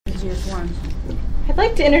easiest one. I'd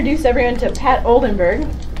like to introduce everyone to Pat Oldenburg.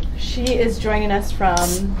 She is joining us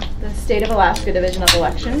from the State of Alaska Division of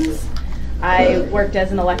Elections. I worked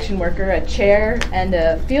as an election worker, a chair, and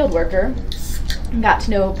a field worker. Got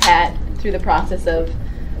to know Pat through the process of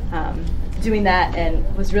doing that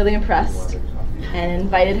and was really impressed and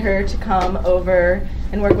invited her to come over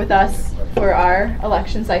and work with us for our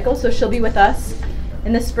election cycle. So she'll be with us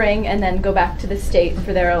in the spring and then go back to the state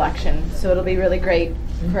for their election. So it'll be really great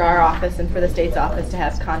for our office and for the state's office to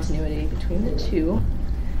have continuity between the two.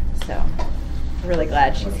 So I'm really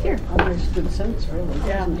glad she's here. That makes good sense, really.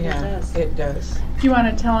 Yeah, it does. Do you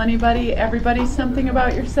want to tell everybody something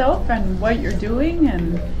about yourself and what you're doing?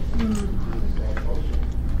 And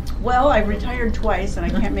Well, I retired twice, and I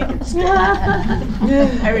can't make it straight.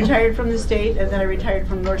 I retired from the state, and then I retired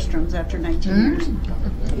from Nordstrom's after 19 years.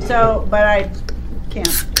 So, but I can't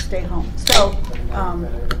stay home. So,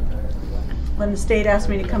 when the state asked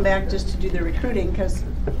me to come back just to do the recruiting, because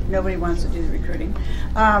nobody wants to do the recruiting,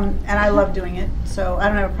 and I love doing it, so I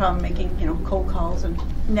don't have a problem making, cold calls and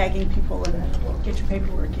nagging people and get your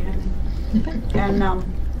paperwork in. And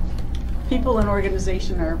people and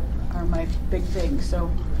organization are my big thing.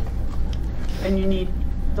 So. And you need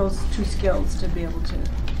those two skills to be able to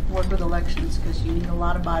work with elections, because you need a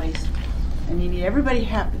lot of bodies and you need everybody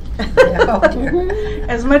happy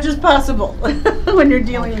as much as possible when you're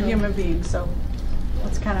dealing with human beings. So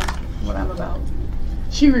that's kind of what I'm about.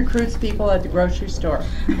 she recruits people at the grocery store.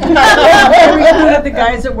 I recruited the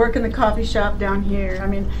guys that work in the coffee shop down here. I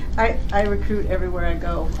mean, I recruit everywhere I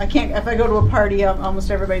go. I can't, if I go to a party,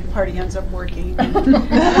 almost everybody at the party ends up working. So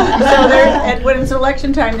and when it's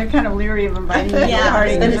election time, they're kind of leery of inviting me to the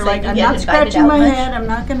party, because they're like, I'm not scratching my head, I'm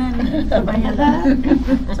not going to put my hand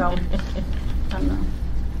up. So I'm a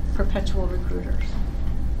perpetual recruiter.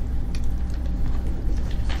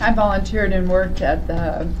 I volunteered and worked at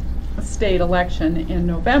the state election in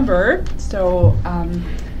November, so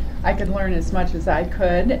I could learn as much as I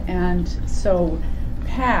could, and so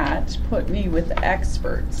Pat put me with the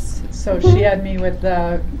experts. So she had me with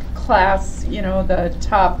the class, the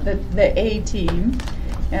top, the A team,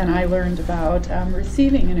 and I learned about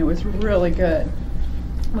receiving, and it was really good.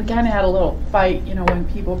 We kind of had a little fight, when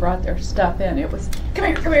people brought their stuff in. It was, come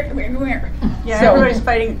here, come here, come here, come here. Yeah, so everybody's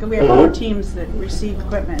fighting. We have 4 teams that receive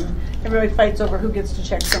equipment. Everybody fights over who gets to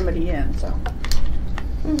check somebody in. So,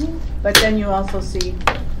 but then you also see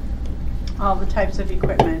all the types of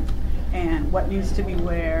equipment and what needs to be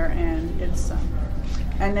where, and it's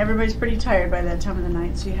and everybody's pretty tired by that time of the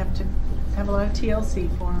night. So you have to have a lot of TLC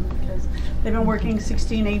for them, because they've been working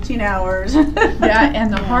 16, 18 hours. Yeah,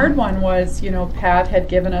 and the hard one was, Pat had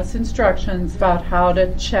given us instructions about how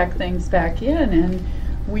to check things back in, and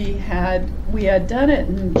we had done it,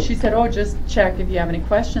 and she said, oh, just check if you have any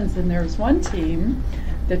questions. And there was one team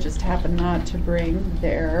that just happened not to bring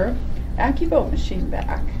their AccuVote machine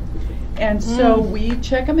back. And so we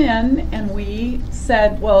check them in, and we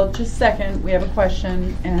said, well, just a second, we have a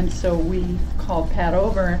question. And so we called Pat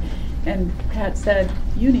over, and Pat said,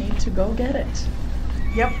 you need to go get it.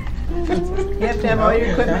 Yep. You have to have all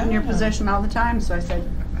your equipment in your possession all the time. So I said,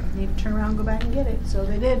 you need to turn around and go back and get it. So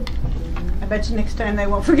they did. I bet you next time they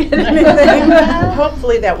won't forget anything.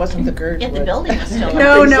 Hopefully that wasn't the Girdwood. Yeah, the building was still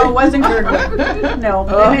No, it wasn't Girdwood. No,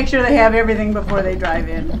 they make sure they have everything before they drive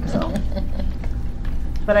in. So.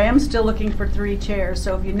 But I am still looking for 3 chairs.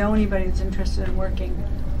 So if you know anybody that's interested in working,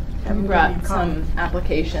 have We them brought give me a call. some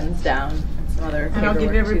applications down and some other And I'll give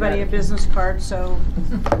paperwork too everybody a that- business card so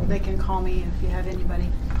they can call me if you have anybody.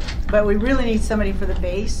 But we really need somebody for the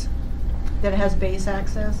base that has base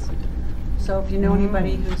access. So if you know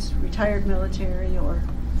anybody who's retired military or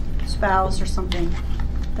spouse or something,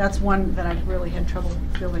 that's one that I've really had trouble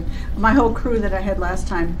filling. My whole crew that I had last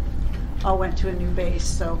time all went to a new base,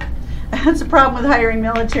 so that's the problem with hiring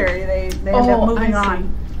military. They end up moving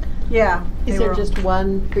on. Yeah. Is there just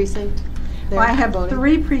one precinct? Well, I have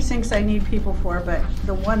 3 precincts I need people for, but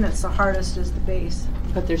the one that's the hardest is the base.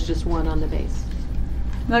 But there's just one on the base.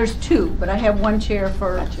 There's 2, but I have 1 chair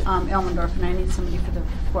for Gotcha. Elmendorf, and I need somebody for the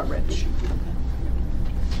Fort Ridge.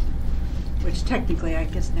 Which technically, I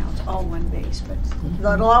guess now it's all one base, but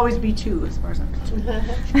it'll always be 2 as far as I'm concerned.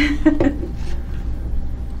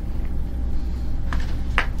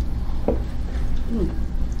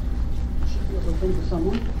 Should be able to think of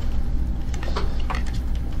someone.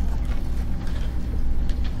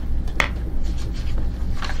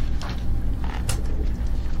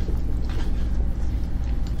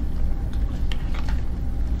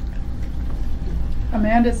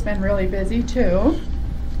 Amanda's been really busy too.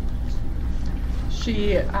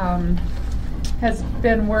 She has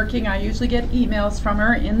been working. I usually get emails from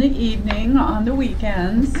her in the evening on the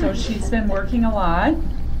weekends, so she's been working a lot.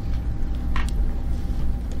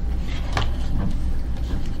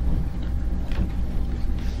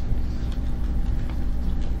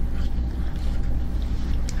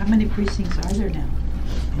 How many precincts are there now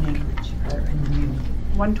in Anchorage, or in the new?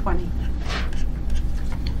 120.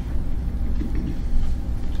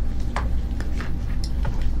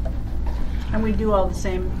 And we do all the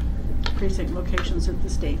same precinct locations that the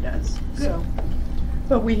state does, so.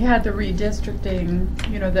 But we had the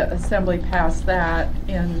redistricting, you know, the assembly passed that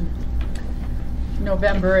in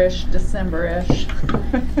November-ish, December-ish.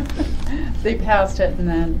 They passed it and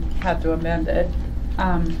then had to amend it.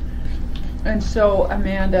 And so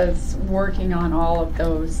Amanda's working on all of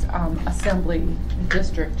those assembly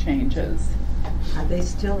district changes. Are they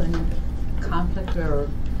still in conflict or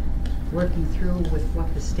working through with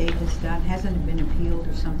what the state has done? Hasn't it been appealed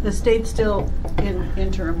or something? The state's still in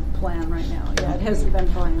interim plan right now. Yeah, it hasn't been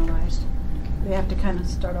finalized. They have to kind of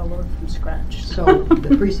start all over from scratch. So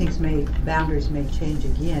the precincts boundaries may change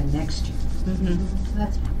again next year. Mm-hmm.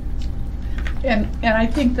 That's And I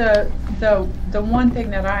think the one thing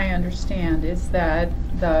that I understand is that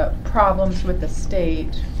the problems with the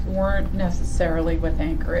state weren't necessarily with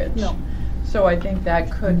Anchorage. No. So I think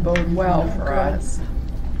that could bode well for Could. us.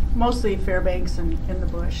 Mostly Fairbanks and in the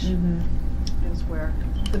bush is where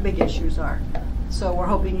the big issues are. So we're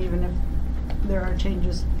hoping even if there are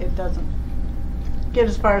changes, it doesn't get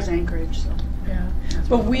as far as Anchorage, so. Yeah,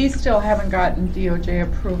 but we still haven't gotten DOJ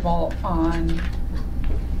approval on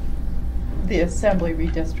the assembly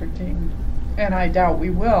redistricting, and I doubt we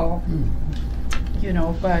will, you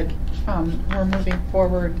know, but we're moving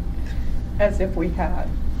forward as if we had.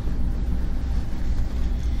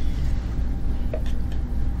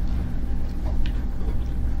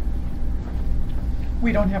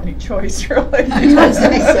 We don't have any choice, really. They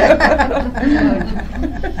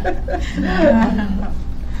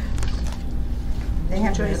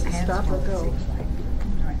have to Choice to stop or go.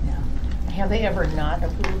 right now. Have they ever not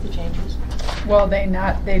approved the changes? Well, they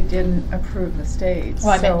didn't approve the states.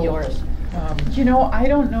 Well, I meant so, yours. You know, I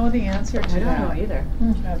don't know the answer to I don't that. know either.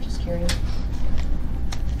 I was just curious.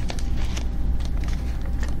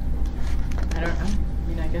 I don't know. I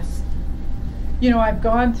mean, I guess. You know, I've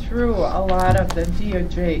gone through a lot of the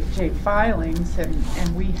DOJ filings,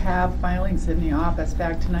 and we have filings in the office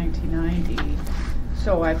back to 1990.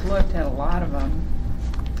 So I've looked at a lot of them.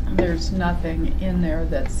 There's nothing in there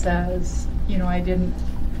that says, you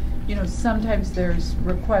know, sometimes there's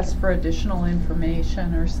requests for additional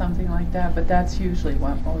information or something like that, but that's usually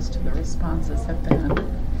what most of the responses have been.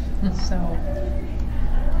 So.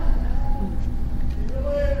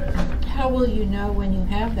 How will you know when you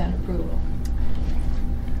have that approval?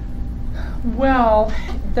 Well,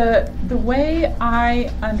 the way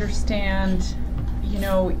I understand, you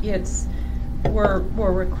know, we're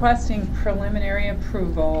requesting preliminary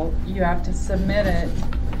approval. You have to submit it.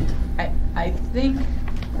 I think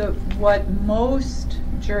what most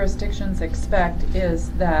jurisdictions expect is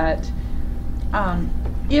that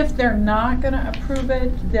if they're not going to approve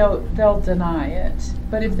it, they'll deny it.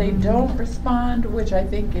 But if they don't respond, which I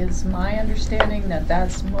think is my understanding that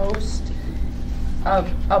that's most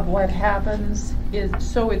of what happens,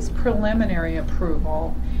 so it's preliminary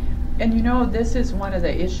approval. And you know, this is one of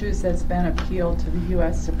the issues that's been appealed to the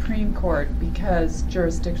U.S. Supreme Court because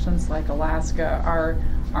jurisdictions like Alaska are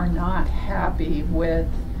not happy with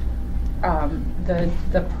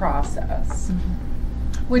the process.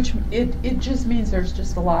 Which it just means there's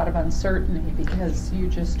just a lot of uncertainty because you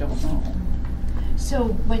just don't know. So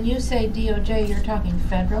when you say DOJ, you're talking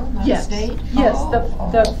federal, not state? Yes, Oh.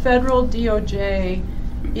 the federal DOJ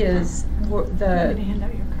is You're the, gonna hand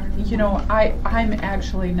out your card. you know, I'm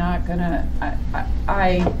actually not gonna,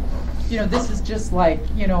 you know, this is just like,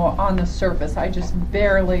 you know, on the surface. I just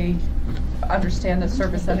barely understand the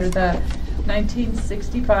surface. Under the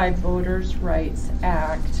 1965 Voters' Rights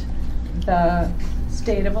Act, the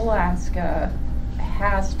state of Alaska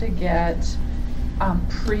has to get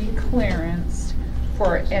pre-clearance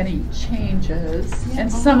for any changes.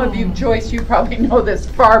 And some of you, Joyce, you probably know this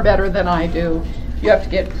far better than I do. You have to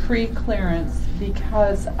get pre-clearance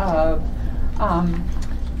because of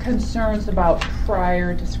concerns about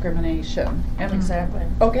prior discrimination. And Exactly.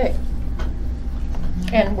 okay.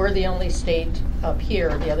 And we're the only state up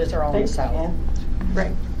here, the others are all in the south.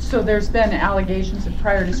 Right. So there's been allegations of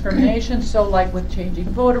prior discrimination, so like with changing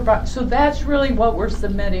voter box. So that's really what we're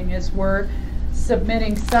submitting, is we're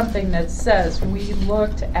submitting something that says we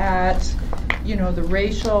looked at you know, the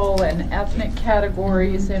racial and ethnic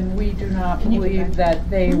categories, and we do not believe that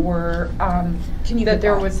they were, that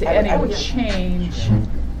there was any change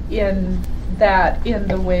in that, in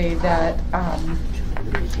the way that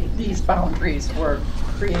these boundaries were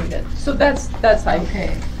created. So that's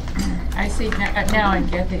Okay. I see, now I'm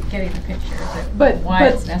getting the picture of But- why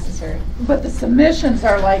but- it's necessary. But the submissions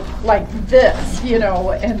are like this, you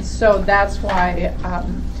know, and so that's why,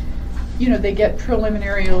 you know, they get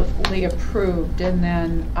preliminarily approved, and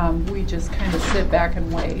then we just kind of sit back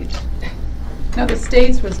and wait. Now, the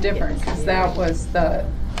states was different, because that was the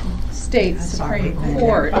state Supreme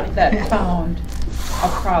Court that found a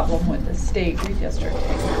problem with the state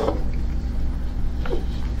redistricting.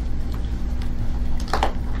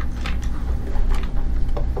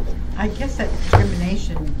 I guess that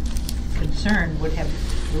discrimination concern would have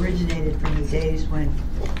originated from the days when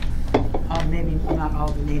maybe not all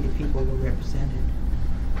the Native people were represented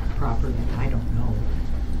properly. I don't know.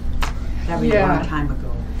 That was a Yeah. long time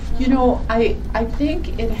ago. You know, I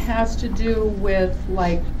think it has to do with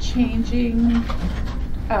like changing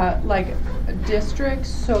like districts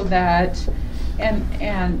so that,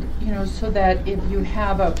 and you know, so that if you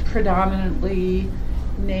have a predominantly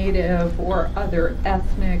Native or other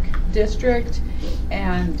ethnic district,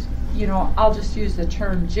 and you know, I'll just use the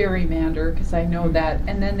term gerrymander because I know that,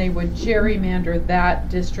 and then they would gerrymander that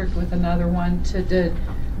district with another one to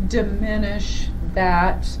diminish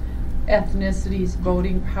that ethnicity's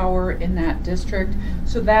voting power in that district.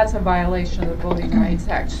 So that's a violation of the Voting Rights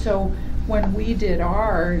Act. So when we did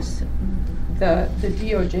ours, the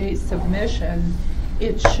DOJ submission,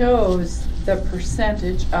 it shows the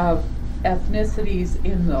percentage of ethnicities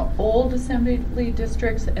in the old assembly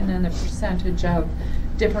districts and then the percentage of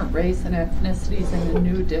different race and ethnicities in the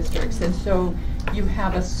new districts. And so you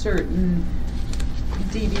have a certain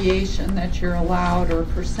deviation that you're allowed, or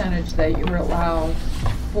percentage that you're allowed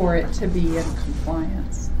for it to be in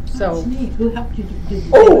compliance. So, That's neat. Who helped you do this?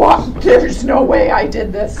 oh, there's no way I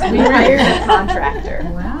did this. We hired a contractor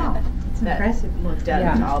Wow, it's that impressive. looked at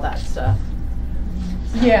Yeah. all that stuff.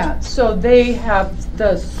 Yeah, so they have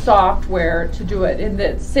the software to do it, and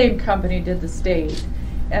the same company did the state.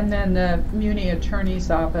 And then the Muni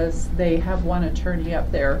Attorney's Office, they have one attorney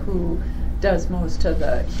up there who does most of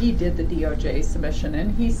he did the DOJ submission,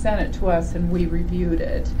 and he sent it to us and we reviewed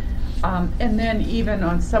it. And then even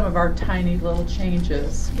on some of our tiny little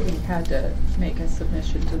changes, we had to make a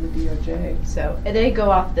submission to the DOJ. So they go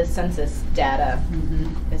off the census data,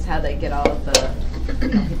 is how they get all of the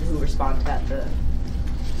people who respond to that, the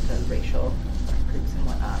racial groups and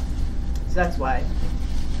whatnot. So that's why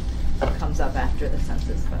it comes up after the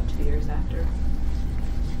census, about 2 years after.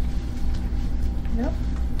 Yep.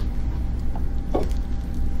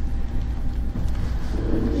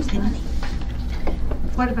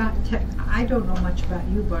 What about, I don't know much about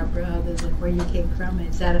you, Barbara, other than where you came from.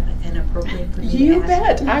 Is that inappropriate for me to You ask?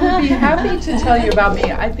 bet. I would be happy to tell you about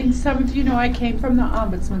me. I think some of you know I came from the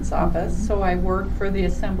Ombudsman's office, so I worked for the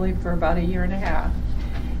Assembly for about 1.5 years.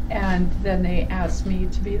 And then they asked me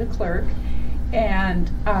to be the clerk. And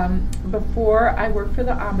before I worked for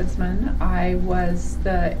the Ombudsman, I was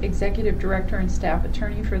the Executive Director and Staff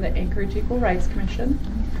Attorney for the Anchorage Equal Rights Commission.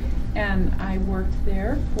 And I worked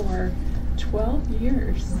there for 12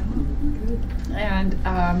 years. And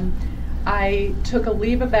I took a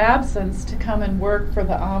leave of absence to come and work for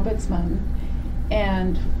the Ombudsman.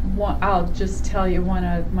 And I'll just tell you, one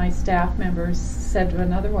of my staff members said to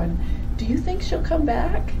another one, "Do you think she'll come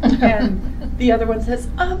back?" And the other one says,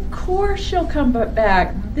 "Of course she'll come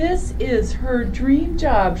back. This is her dream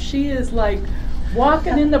job. She is like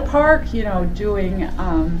walking in the park, you know, doing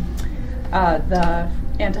the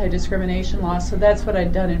anti-discrimination law." So that's what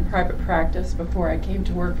I'd done in private practice before I came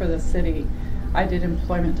to work for the city. I did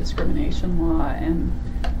employment discrimination law and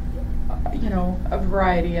you know, a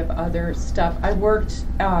variety of other stuff. I worked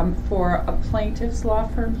for a plaintiff's law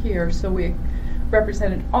firm here, so we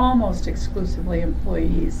represented almost exclusively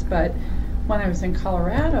employees. But when I was in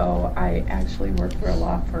Colorado, I actually worked for a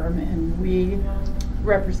law firm, and we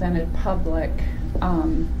represented public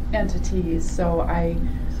entities. So I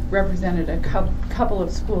represented a couple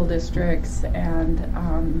of school districts and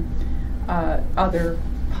other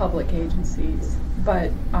public agencies.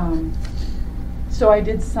 But so I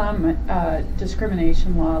did some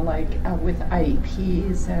discrimination law, like with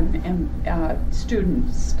IEPs and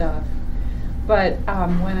student stuff. But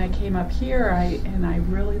when I came up here, I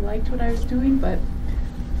really liked what I was doing, but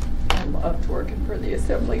I loved working for the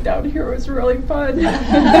Assembly down here. It was really fun.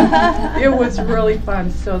 It was really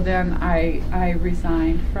fun. So then I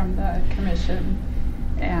resigned from the commission,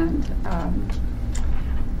 and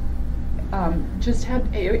just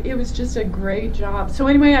had, it was just a great job. So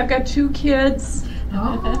anyway, I've got 2 kids.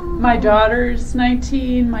 Oh. My daughter's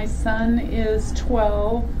 19, my son is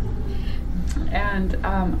 12. And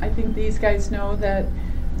I think these guys know that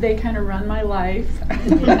they kind of run my life. That's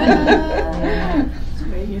the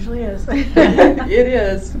way it usually is. It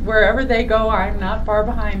is. Wherever they go, I'm not far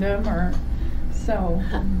behind them, or so.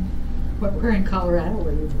 Where in Colorado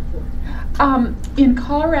were you before? In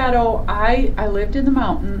Colorado, I lived in the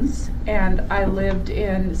mountains, and I lived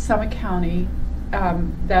in Summit County.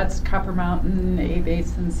 That's Copper Mountain, A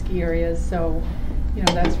Basin ski areas, so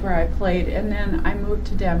that's where I played. And then I moved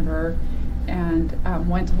to Denver and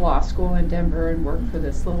went to law school in Denver and worked for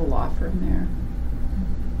this little law firm there.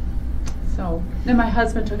 So then my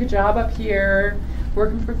husband took a job up here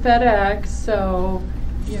working for FedEx, so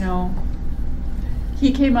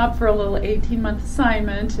he came up for a little 18-month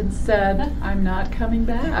assignment and said, I'm not coming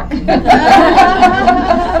back. So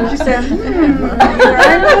she said, either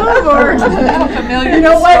I move or How familiar You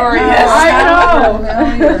know the what? story is.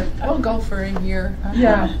 I know. We'll go for a year.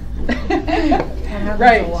 Yeah. That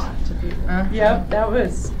Right. happens a lot to people. Yep, that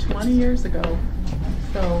was 20 years ago.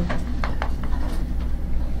 So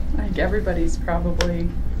I think everybody's probably,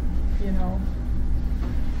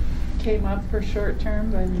 came up for short term,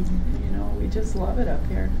 but we just love it up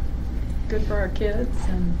here. Good for our kids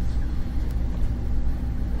and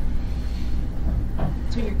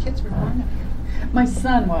So your kids were born up here? my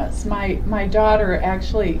son was. My daughter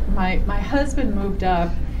actually, my husband moved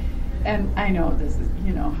up, and I know this is,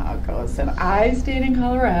 how it goes, and I stayed in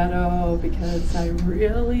Colorado because I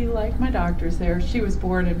really like my doctors there. She was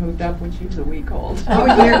born and moved up when she was a week old. Oh,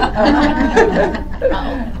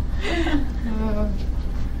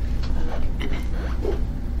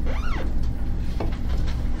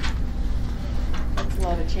 That's a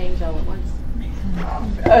lot of change all at once.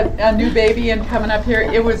 A new baby and coming up here,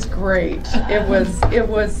 it was great. It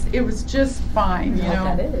was just fine,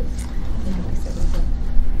 That is.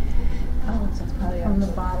 From the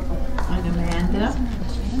bottom. And Amanda,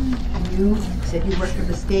 you said you worked for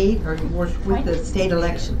the state, or you worked with the state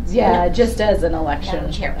elections? Yeah, just as an election, a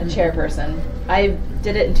chairperson. I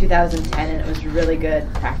did it in 2010, and it was a really good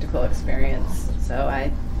practical experience. So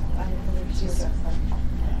just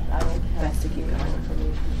best to keep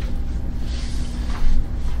going.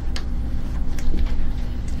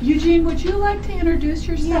 Eugene, would you like to introduce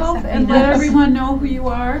yourself Yes, and let everyone know who you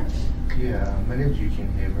are? Yeah, my name is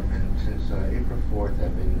Eugene Haberman. Since April 4th,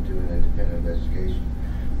 I've been doing an independent investigation.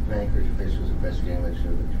 Anchorage officials investigating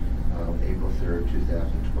election of April 3rd,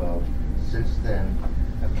 2012. Since then,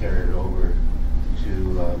 I've carried it over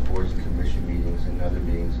to boards and commission meetings and other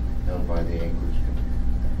meetings held by the Anchorage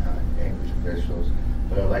officials.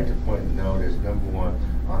 But I'd like to point and note is, number one,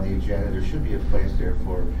 on the agenda, there should be a place there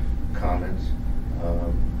for comments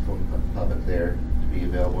from the public there to be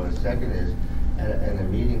available. And the second is, at a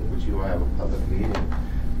meeting, which you will have a public meeting,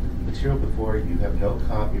 the material before you have no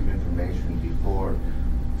copy of information before,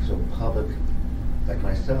 so public, like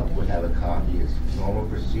myself, would have a copy. It's normal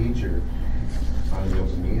procedure under the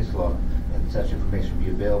Open Meetings Law, and such information be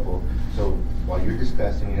available. So while you're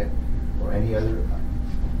discussing it, or any other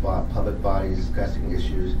public body discussing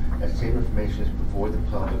issues, that same information is before the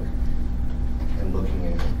public and looking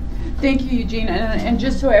at it. Thank you, Eugene. And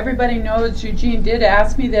just so everybody knows, Eugene did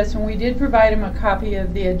ask me this, and we did provide him a copy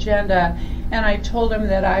of the agenda. And I told him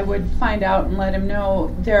that I would find out and let him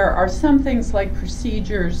know there are some things like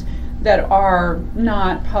procedures that are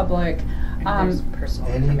not public. And there's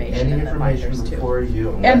personal Any information in the information binders too. before you,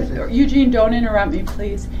 unless And it's Eugene, don't interrupt me,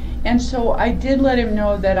 please. And so I did let him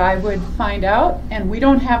know that I would find out, and we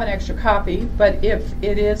don't have an extra copy, but if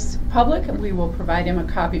it is public, we will provide him a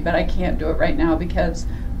copy, but I can't do it right now because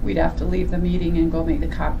we'd have to leave the meeting and go make the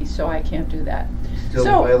copy, so I can't do that. still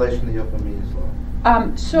So- a violation of the Open Meetings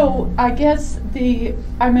Law. So I guess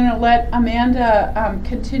I'm going to let Amanda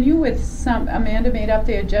continue with Amanda made up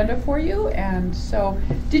the agenda for you, and so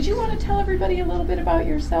did you want to tell everybody a little bit about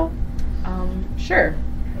yourself? Sure.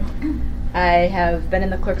 I have been in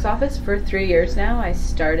the clerk's office for 3 years now. I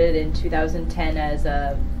started in 2010 as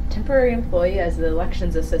a temporary employee as the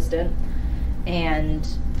elections assistant, and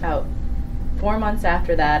about 4 months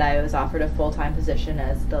after that I was offered a full-time position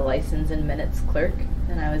as the license and minutes clerk,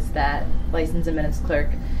 and I was that license and minutes clerk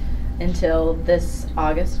until this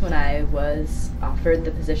August when I was offered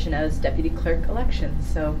the position as deputy clerk elections.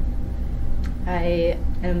 So I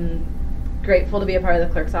am grateful to be a part of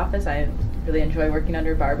the clerk's office. I really enjoy working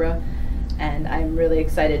under Barbara, and I'm really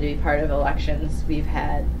excited to be part of elections. We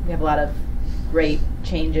have a lot of great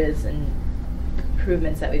changes and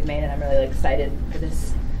improvements that we've made, and I'm really excited for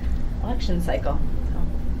this election cycle. So.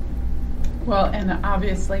 Well, and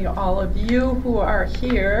obviously all of you who are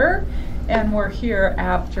here and were here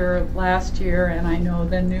after last year, and I know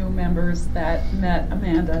the new members that met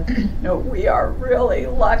Amanda, no, we are really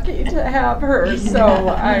lucky to have her. So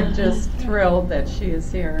I'm just thrilled that she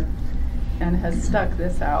is here and has stuck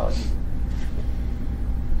this out.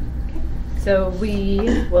 So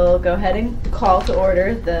we will go ahead and call to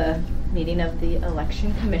order the meeting of the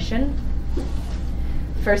Election Commission.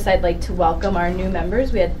 First, I'd like to welcome our new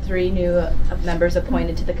members. We had 3 new members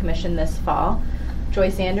appointed to the commission this fall.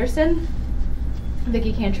 Joyce Anderson,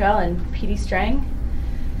 Vicki Cantrell, and Petey Strang.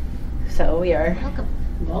 So we are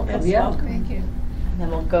Welcome. Yeah. Thank you. And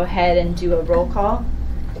then we'll go ahead and do a roll call.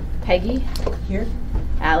 Peggy? Here.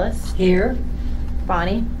 Alice? Here.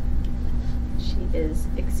 Bonnie? She is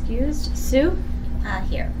excused. Sue?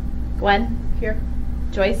 Here. Gwen? Here.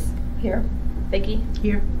 Joyce? Here. Vicki?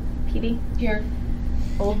 Here. Petey? Here.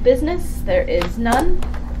 Old business? There is none.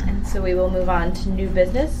 And so we will move on to new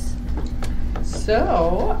business.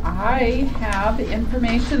 So I have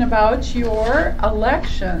information about your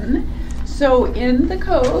election. So in the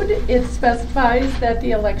code, it specifies that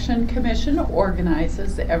the Election Commission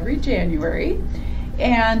organizes every January.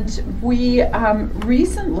 And we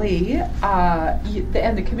recently,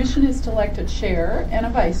 and the commission is to elect a chair and a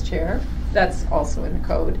vice chair. That's also in the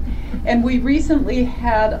code. And we recently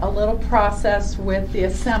had a little process with the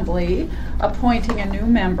assembly appointing a new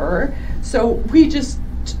member. So we just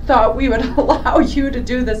thought we would allow you to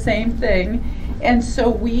do the same thing. And so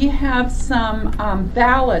we have some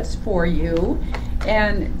ballots for you.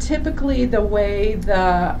 And typically the way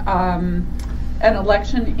an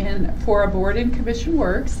election for a board and commission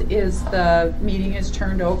works is the meeting is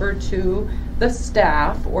turned over to the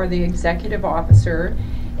staff or the executive officer,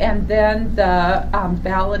 and then the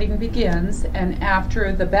balloting begins, and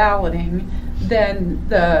after the balloting, then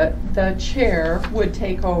the chair would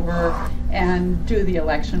take over and do the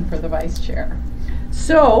election for the vice chair.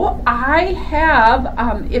 So I have,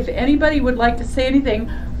 if anybody would like to say anything,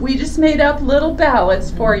 we just made up little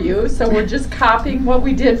ballots for you, so we're just copying what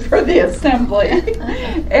we did for the assembly.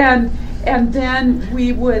 and then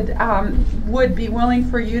we would be willing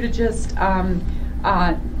for you to just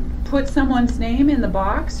put someone's name in the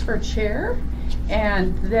box for chair,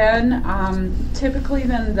 and then typically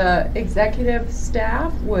then the executive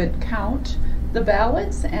staff would count the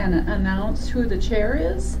ballots and announce who the chair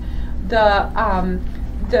is. But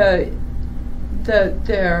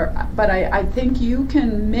I think you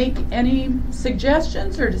can make any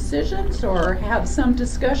suggestions or decisions or have some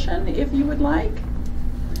discussion if you would like.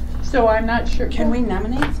 So I'm not sure. Can we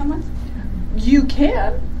nominate someone? You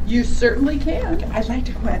can. You certainly can. I'd like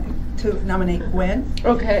to nominate Gwen.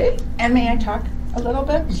 Okay. And may I talk a little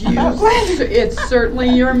bit about Gwen? It's certainly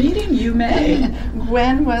your meeting. You may.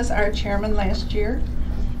 Gwen was our chairman last year.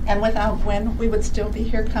 And without Gwen, we would still be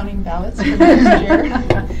here counting ballots for next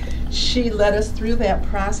year. She led us through that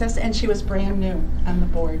process, and she was brand new on the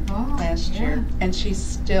board last year, and she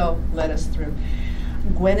still led us through.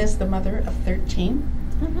 Gwen is the mother of 13.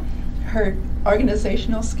 Her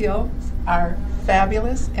organizational skills are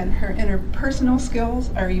fabulous, and her interpersonal skills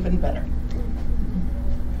are even better.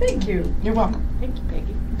 Thank you. You're welcome. Thank you,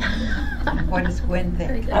 Peggy. What does Gwen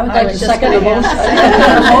think? I would like to second the motion.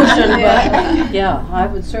 But yeah, I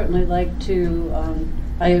would certainly like to,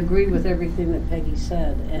 I agree with everything that Peggy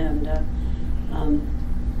said. And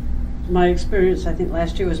my experience, I think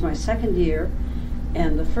last year was my second year.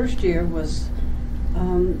 And the first year was,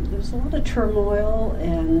 there was a lot of turmoil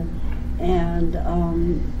and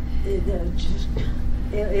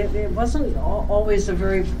it wasn't always a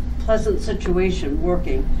very pleasant situation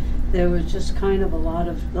working. There was just kind of a lot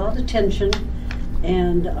of tension,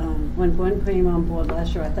 and when Gwen came on board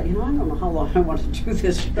last year, I thought, I don't know how long I want to do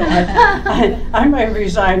this. I might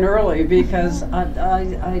resign early because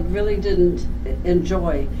I really didn't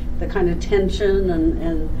enjoy the kind of tension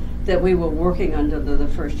and that we were working under the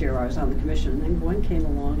first year I was on the commission. And then Gwen came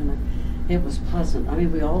along, and it was pleasant. I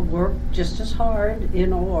mean, we all worked just as hard,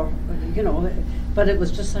 but it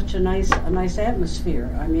was just such a nice atmosphere.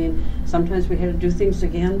 I mean, sometimes we had to do things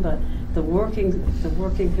again, but the working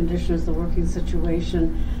conditions, the working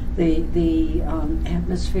situation, the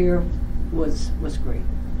atmosphere was great.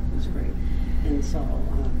 It was great, and so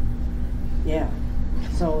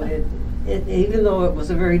So it even though it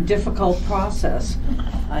was a very difficult process,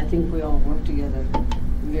 I think we all worked together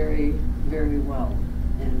very, very well,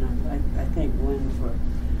 and I thank Gwen for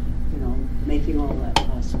making all that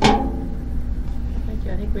possible. Thank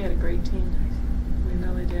you. I think we had a great team. We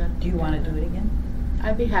really did. Do you want to do it again?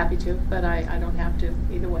 I'd be happy to, but I don't have to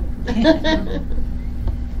either way.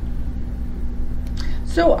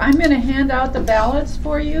 So I'm going to hand out the ballots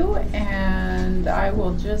for you, and I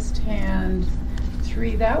will just hand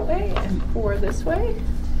 3 that way and 4 this way.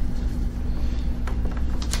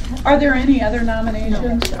 Are there any other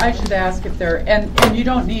nominations? No. I should ask if there, and you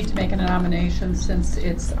don't need to make a nomination since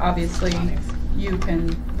it's obviously you can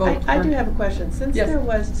vote. I do have a question. Since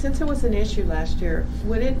Yes. since it was an issue last year,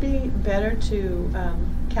 would it be better to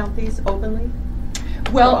count these openly?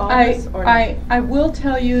 Well, all this, or not? I will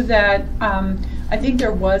tell you that I think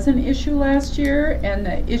there was an issue last year, and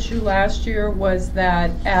the issue last year was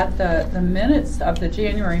that at the minutes of the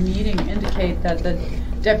January meeting indicate that the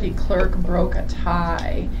deputy clerk broke a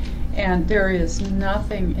tie, and there is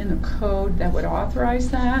nothing in the code that would authorize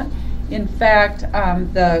that. In fact,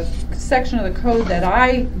 the section of the code that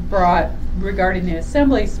I brought regarding the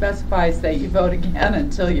assembly specifies that you vote again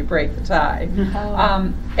until you break the tie.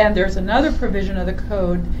 And there's another provision of the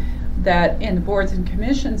code that in the boards and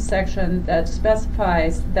commissions section that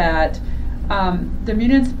specifies that the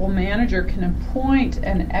municipal manager can appoint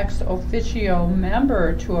an ex officio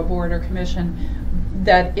member to a board or commission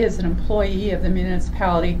that is an employee of the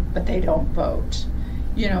municipality, but they don't vote.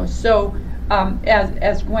 You know, so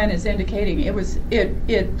as Gwen is indicating,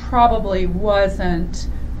 it probably wasn't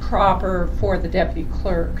proper for the deputy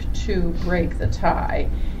clerk to break the tie,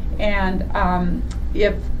 and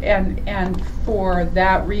and for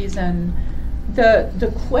that reason,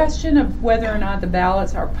 the question of whether or not the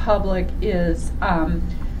ballots are public is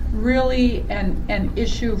really an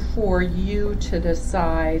issue for you to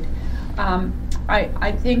decide.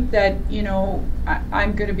 I think that, you know,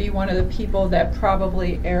 I'm going to be one of the people that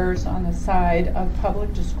probably errs on the side of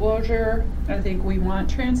public disclosure. I think we want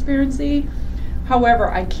transparency.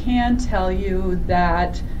 However, I can tell you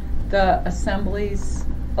that the Assembly's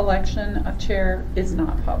election of chair is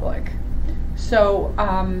not public. So,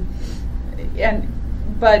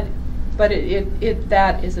 but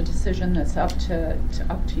that is a decision that's up to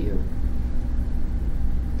you. You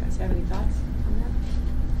guys have any thoughts on that?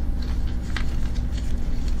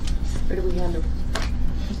 Or do we hand it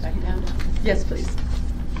back down? Yes, please.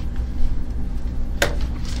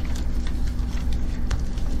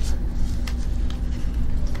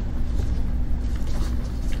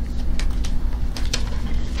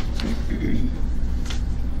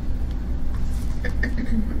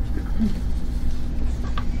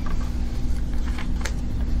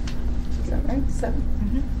 Is that right? 7?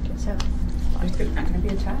 Mm-hmm. 7. There's not going to be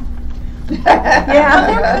a tie. Yeah,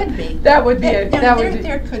 there could be. That would be a, that would be.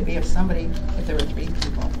 There could be if there were 3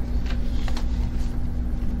 people.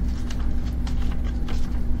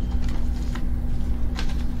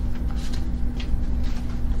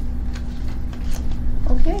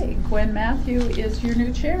 Okay, Gwen Matthew is your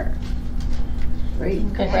new chair. Great.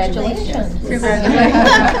 Congratulations.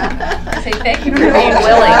 Congratulations. Say thank you for being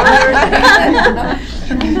willing.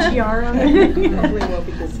 Tiara. Hopefully we'll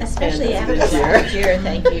be this Especially after last year,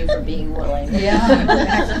 thank you for being willing. Yeah,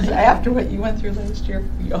 after what you went through last year.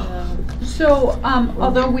 So,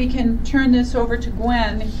 although we can turn this over to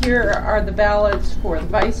Gwen, here are the ballots for the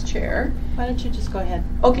vice chair. Why don't you just go ahead?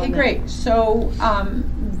 Okay, great. So,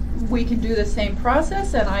 we can do the same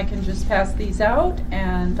process, and I can just pass these out,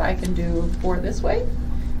 and I can do 4 this way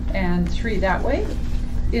and 3 that way.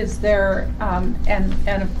 Is there, and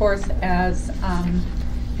of course, as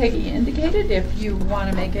Peggy indicated, if you want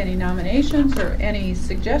to make any nominations or any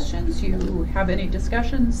suggestions, you have any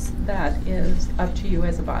discussions, that is up to you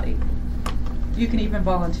as a body. You can even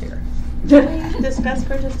volunteer. Can we discuss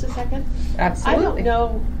for just a second? Absolutely. I don't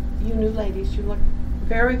know you new ladies. You look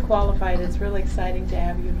very qualified. It's really exciting to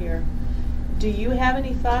have you here. Do you have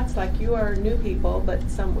any thoughts, like you are new people, but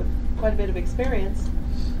some with quite a bit of experience?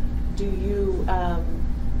 Do you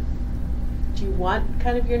want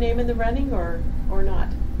kind of your name in the running or not?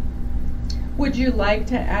 Would you like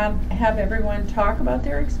to have everyone talk about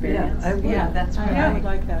their experience? Yeah, that's what I would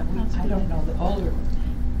like that. I don't know, the older,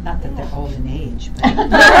 not that they're old in age, but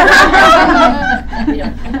We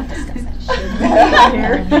don't have to discuss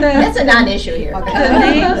that. That's a non-issue here.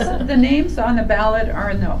 The names on the ballot are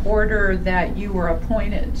in the order that you were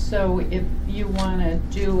appointed. So if you want to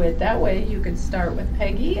do it that way, you could start with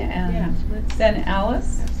Peggy and then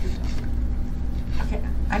Alice. Okay,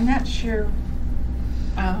 I'm not sure.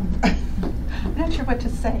 I'm not sure what to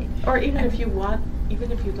say. Or even if you want,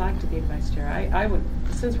 even if you'd like to be vice chair, I would,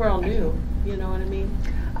 since we're all new, you know what I mean?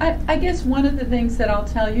 I guess one of the things that I'll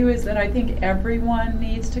tell you is that I think everyone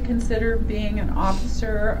needs to consider being an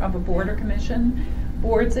officer of a board or commission.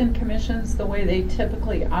 Boards and commissions, the way they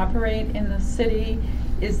typically operate in the city,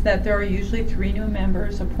 is that there are usually 3 new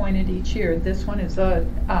members appointed each year. This one is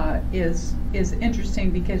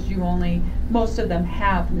interesting because most of them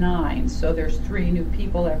have 9, so there's 3 new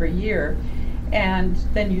people every year. And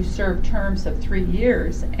then you serve terms of 3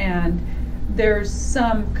 years, and there's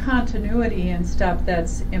some continuity and stuff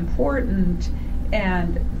that's important.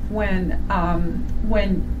 And when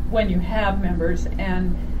you have members,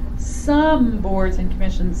 and some boards and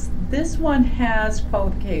commissions, this one has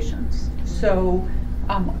qualifications. So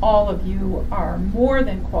all of you are more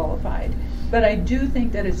than qualified. But I do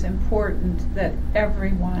think that it's important that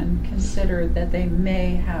everyone consider that they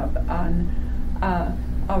may have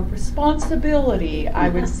a responsibility, I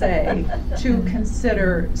would say, to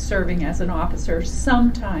consider serving as an officer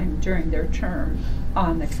sometime during their term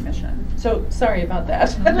on the commission. So sorry about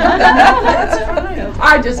that. That's fine.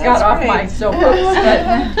 I just got That's off great. my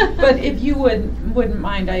soapbox. But if you wouldn't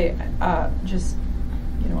mind, I just,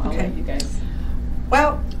 I'll Okay. let you guys.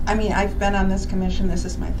 Well, I mean, I've been on this commission, this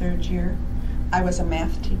is my 3rd year. I was a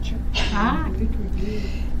math teacher. Good for you.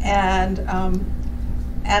 And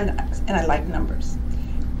I like numbers.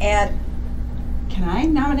 And can I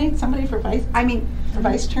nominate somebody for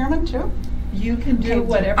vice chairman too? You can do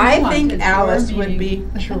whatever you I want. think It's your Alice would meeting.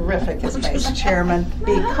 be terrific as vice chairman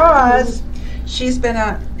because she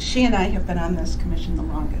and I have been on this commission the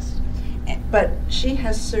longest. But she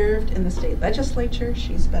has served in the state legislature,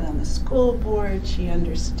 she's been on the school board, she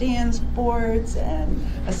understands boards and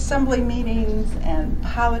assembly meetings and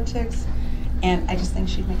politics, and I just think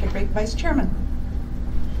she'd make a great vice chairman.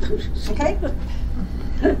 Okay?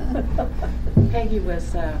 Peggy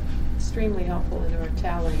was extremely helpful in her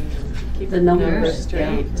tallying and keeping The the numbers, numbers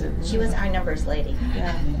straight. yeah. and- She was our numbers lady.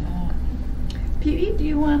 Yeah. Pee-wee, do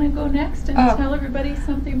you want to go next and tell everybody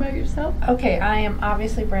something about yourself? Okay, I am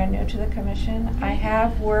obviously brand new to the commission. I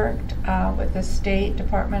have worked with the State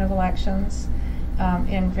Department of Elections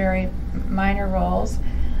in very minor roles.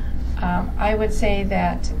 I would say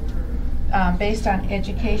that based on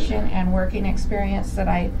education and working experience that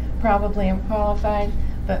I probably am qualified,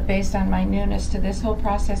 but based on my newness to this whole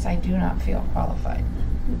process, I do not feel qualified.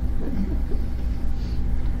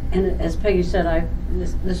 And as Peggy said,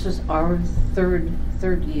 this is our third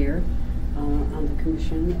year on the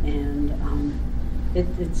commission, and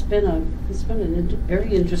it's been a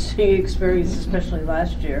very interesting experience, especially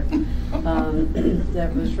last year.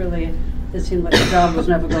 That was really, it seemed like the job was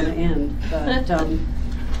never going to end. But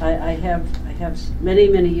I have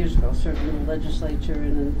many years ago served in the legislature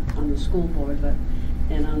and on the school board,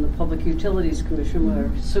 and on the Public Utilities Commission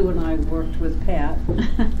where Sue and I worked with Pat.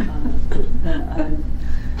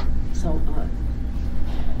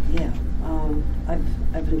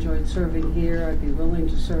 I've enjoyed serving here. I'd be willing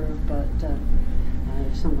to serve, but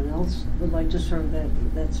if someone else would like to serve,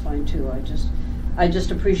 that's fine too. I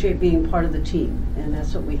just appreciate being part of the team, and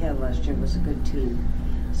that's what we had last year, was a good team.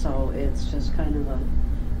 So it's just kind of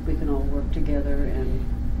we can all work together, and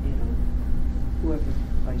whoever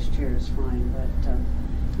vice chair is fine. But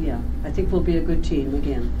yeah, I think we'll be a good team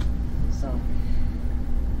again. So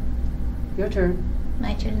your turn.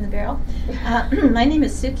 My turn in the barrel. My name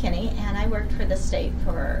is Sue Kinney, and I worked for the state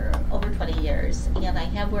for over 20 years. And I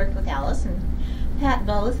have worked with Alice and Pat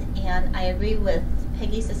both, and I agree with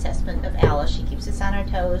Peggy's assessment of Alice. She keeps us on our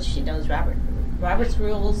toes. She knows Robert's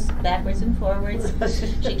rules backwards and forwards.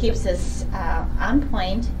 She keeps us on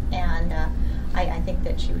point, and I think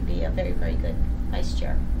that she would be a very, very good vice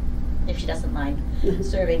chair, if she doesn't mind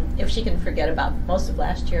serving, if she can forget about most of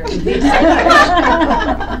last year.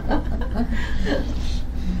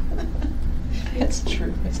 It's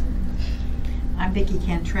true. I'm Vicki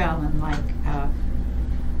Cantrell, and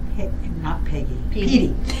not Peggy,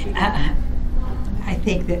 Petey. I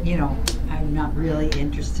think that, I'm not really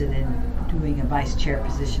interested in doing a vice chair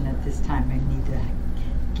position at this time. I need to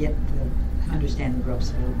understand the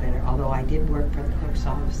ropes a little better, although I did work for the clerk's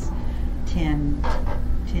office 10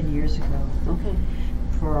 years ago. Okay.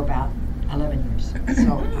 For about 11 years.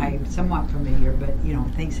 So I'm somewhat familiar, but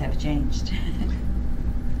things have changed.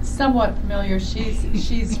 Somewhat familiar.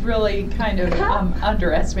 She's really kind of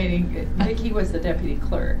underestimating. Vicki was the deputy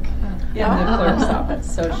clerk in the clerk's office,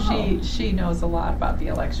 so she knows a lot about the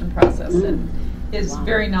election process and is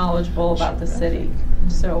very knowledgeable about the city.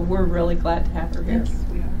 So we're really glad to have her here. Yes,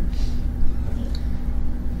 we are.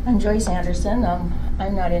 I'm Joyce Anderson.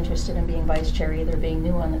 I'm not interested in being vice chair either, being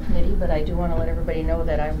new on the committee, but I do want to let everybody know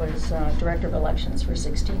that I was director of elections for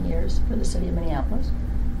 16 years for the city of Minneapolis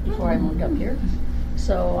before I moved up here.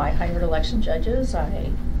 So I hired election judges, I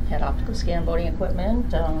had optical scan voting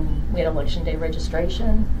equipment, we had election day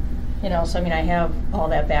registration, so I have all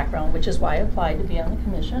that background, which is why I applied to be on the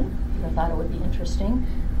commission. I thought it would be interesting.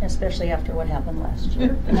 especially after what happened last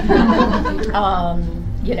year.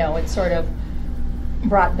 You know, it sort of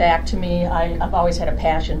brought back to me, I've always had a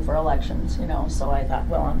passion for elections, you know, so I thought,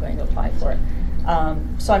 well, I'm going to apply for it.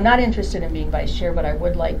 So I'm not interested in being vice chair, but I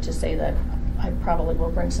would like to say that I probably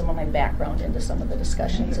will bring some of my background into some of the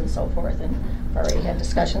discussions and so forth, and I've already had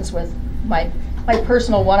discussions with my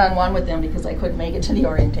personal one-on-one with them because I couldn't make it to the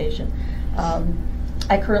orientation.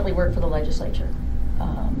 I currently work for the legislature,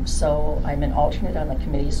 so I'm an alternate on the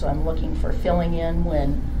committee, so I'm looking for filling in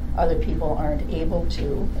when other people aren't able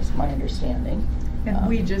to, is my understanding. And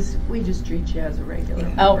we just treat you as a regular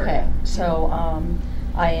member. Okay, so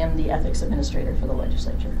I am the ethics administrator for the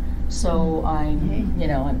legislature. So I'm, you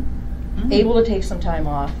know, I'm able to take some time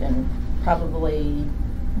off and probably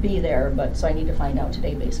be there, but so I need to find out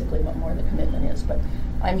today basically what more the commitment is. But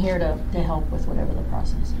I'm here to help with whatever the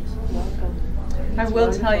process is. Welcome. I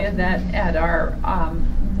will tell you that at our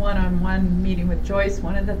one-on-one meeting with Joyce,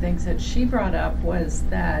 one of the things that she brought up was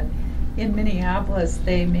that in Minneapolis,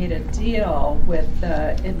 they made a deal with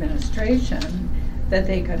the administration that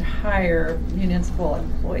they could hire municipal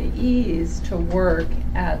employees to work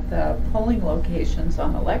at the polling locations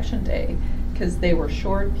on election day because they were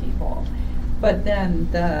short people. But then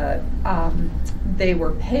they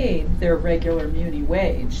were paid their regular muni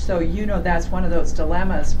wage. So you know that's one of those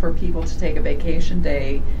dilemmas for people to take a vacation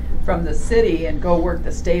day from the city and go work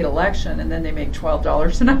the state election, and then they make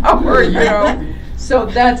 $12 an hour, you know. So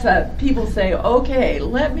that's people say, okay,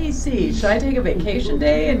 let me see, should I take a vacation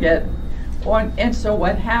day and get on? And so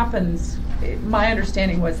what happens, my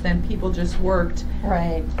understanding was then people just worked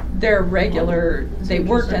their regular, they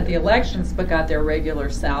worked at the elections but got their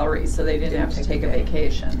regular salary, so they didn't have to take a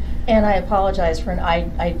vacation. And I apologize for,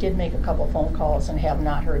 I did make a couple phone calls and have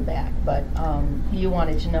not heard back, but you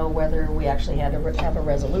wanted to know whether we actually had to have a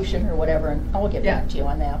resolution or whatever, and I'll get back to you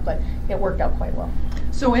on that, but it worked out quite well.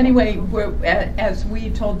 So anyway, as we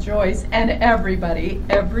told Joyce and everybody,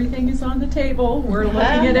 everything is on the table. We're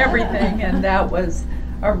looking at everything, and that was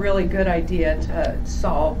a really good idea to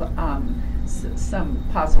solve some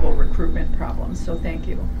possible recruitment problems. So thank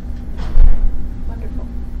you. Wonderful.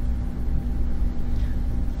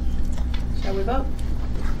 Shall we vote?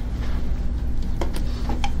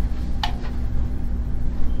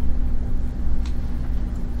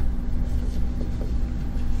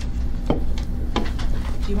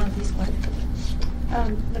 Do you want these quick?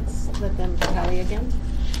 Let's let them tally again.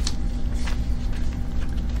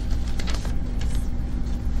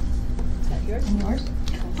 Is that yours? And yours?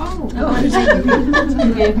 Oh.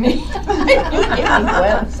 You gave me. You gave me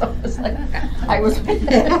Gwen, so it was like, I was. Glad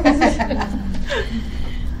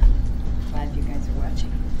you guys are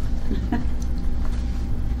watching.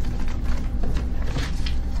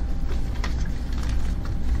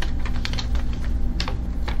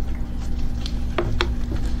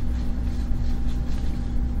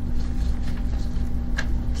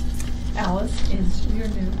 Alice is your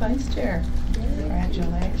new vice chair.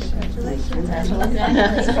 Congratulations. Let's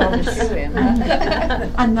throw the shoe in.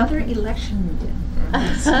 Another election weekend.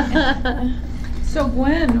 So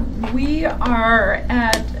Gwen, we are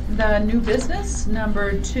at the new business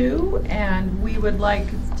number 2, and we would like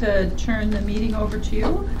to turn the meeting over to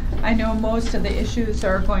you. I know most of the issues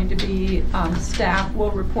are going to be staff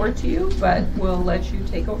will report to you, but we'll let you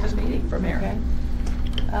take over the meeting from here. Okay.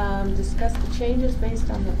 Discuss the changes based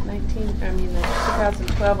on the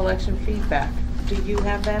 2012 election feedback. Do you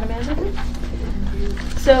have that, Amanda?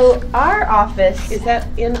 So our office Is that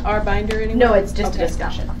in our binder anymore? No, it's just a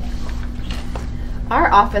discussion.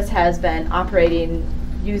 Our office has been operating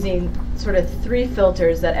using sort of 3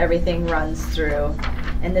 filters that everything runs through,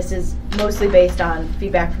 and this is mostly based on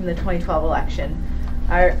feedback from the 2012 election.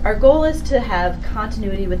 Our goal is to have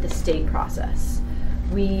continuity with the state process.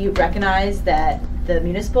 We recognize that the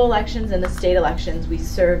municipal elections and the state elections, we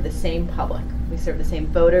serve the same public. We serve the same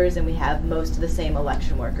voters, and we have most of the same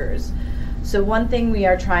election workers. So one thing we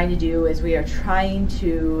are trying to do is we are trying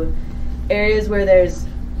to, areas where there's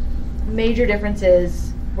major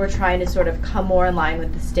differences, we're trying to sort of come more in line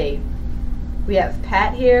with the state. We have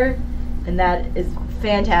Pat here, and that is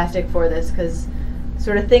fantastic for this because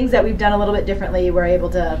sort of things that we've done a little bit differently, we're able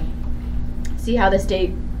to see how the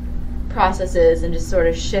state processes and just sort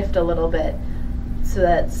of shift a little bit. So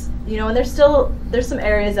that's, you know, and there's some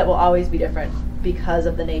areas that will always be different because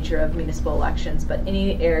of the nature of municipal elections, but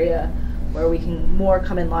any area where we can more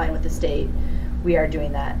come in line with the state, we are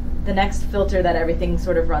doing that. The next filter that everything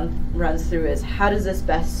sort of runs through is how does this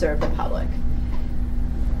best serve the public?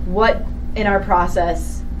 What in our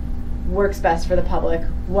process works best for the public?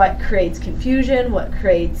 What creates confusion? What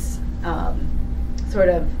creates sort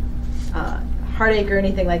of heartache or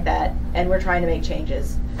anything like that? And we're trying to make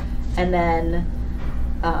changes. And then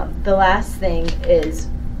the last thing is,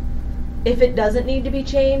 if it doesn't need to be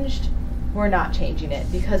changed, we're not changing it,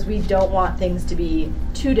 because we don't want things to be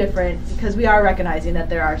too different, because we are recognizing that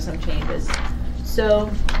there are some changes. So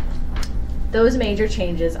those major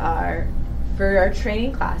changes are, for our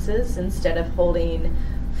training classes, instead of holding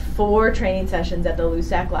 4 training sessions at the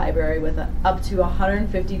LUSAC library with up to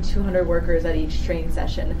 150, 200 workers at each training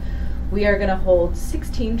session, we are going to hold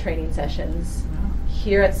 16 training sessions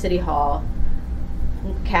here at City Hall,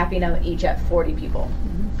 capping them each at 40 people.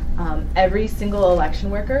 Every single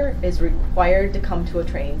election worker is required to come to a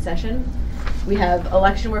training session. We have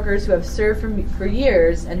election workers who have served for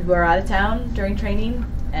years and who are out of town during training,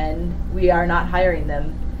 and we are not hiring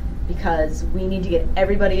them because we need to get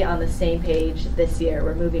everybody on the same page this year.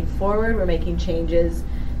 We're moving forward, we're making changes,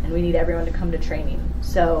 and we need everyone to come to training.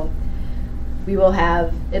 So we will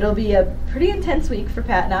have, it'll be a pretty intense week for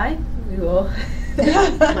Pat and I. We will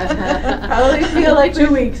probably feel like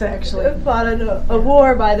 2 weeks actually. Fought a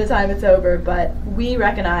war by the time it's over, but we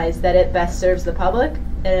recognize that it best serves the public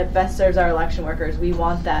and it best serves our election workers. We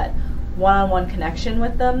want that one-on-one connection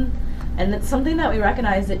with them, and it's something that we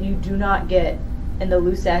recognize that you do not get in the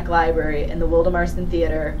LUSAC library, in the Wilda Marston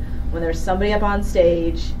Theater. When there's somebody up on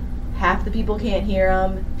stage, half the people can't hear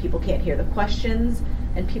them, people can't hear the questions,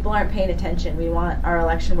 and people aren't paying attention. We want our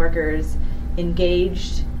election workers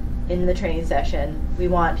engaged in the training session. We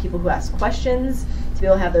want people who ask questions to be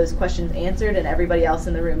able to have those questions answered, and everybody else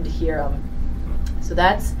in the room to hear them. So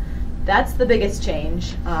that's the biggest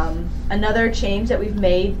change. Another change that we've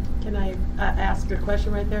made. Can I ask a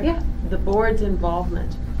question right there? Yeah. The board's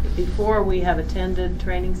involvement. Before we have attended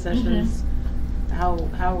training sessions, how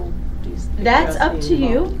do you picture That's us up being to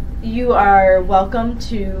involved? you. You are welcome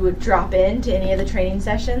to drop in to any of the training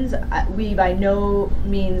sessions. We by no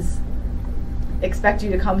means expect you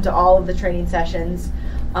to come to all of the training sessions,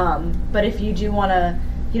 but if you do want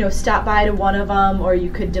to, stop by to one of them, or you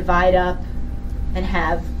could divide up and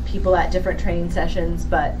have people at different training sessions.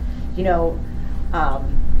 But you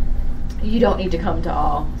don't need to come to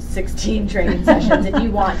all 16 training sessions if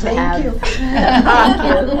you want to have.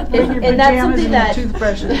 Thank you. And that's something that,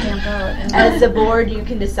 Toothbrush and camp out. as a board, you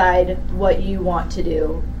can decide what you want to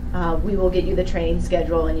do. We will get you the training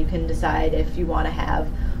schedule, and you can decide if you want to have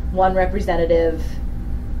one representative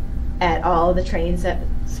at all of the training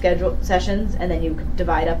sessions, and then you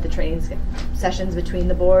divide up the training sessions between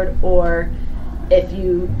the board, or if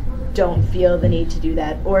you don't feel the need to do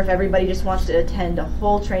that, or if everybody just wants to attend a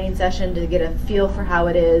whole training session to get a feel for how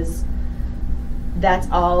it is, that's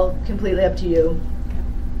all completely up to you,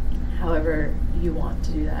 however you want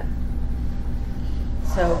to do that.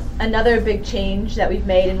 So another big change that we've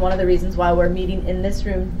made, and one of the reasons why we're meeting in this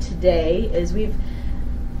room today, is we've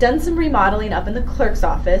done some remodeling up in the clerk's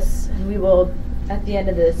office, and we will, at the end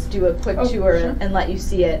of this, do a quick tour and let you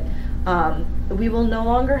see it. We will no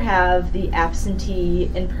longer have the absentee,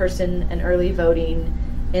 in-person, and early voting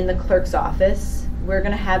in the clerk's office. We're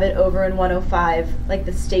going to have it over in 105 like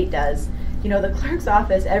the state does. The clerk's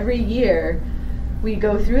office, every year we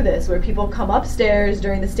go through this where people come upstairs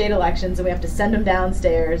during the state elections and we have to send them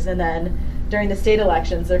downstairs, and then during the state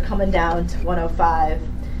elections they're coming down to 105.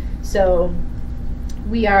 So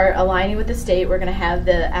we are aligning with the state. We're going to have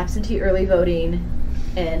the absentee early voting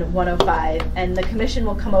in 105, and the commission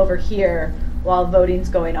will come over here while voting's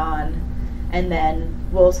going on, and then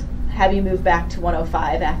we'll have you move back to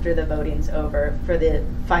 105 after the voting's over for the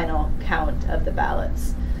final count of the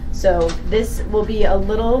ballots. So this will be a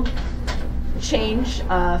little change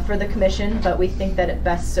for the commission, but we think that it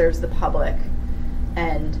best serves the public.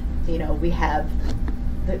 And we have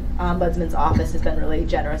the Ombudsman's office has been really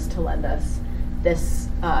generous to lend us this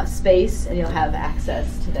space, and you'll have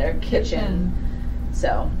access to their kitchen.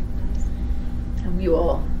 So we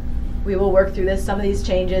will work through this. Some of these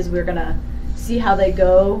changes, we're gonna see how they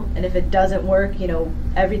go, and if it doesn't work,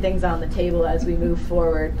 everything's on the table as we move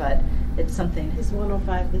forward, but it's something. Is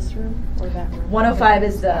 105 this room or that room? 105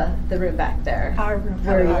 is the room back there, Our room.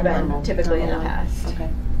 where Our you've been room. typically in the past. Okay.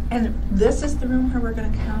 And this is the room where we're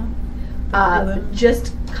going to count?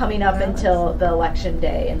 Just coming up until the election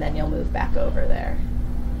day, and then you'll move back over there.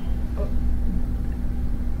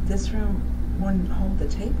 This room wouldn't hold the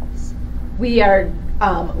tables. We are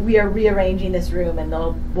rearranging this room, and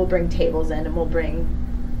we'll bring tables in, and we'll bring,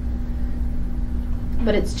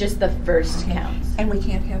 but it's just the first counts. And we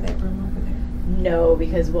can't have that room over there? No,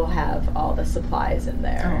 because we'll have all the supplies in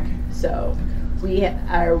there. Oh, okay. So we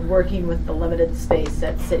are working with the limited space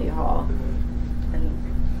at City Hall, and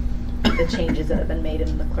the changes that have been made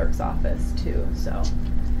in the clerk's office too. So,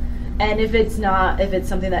 and if it's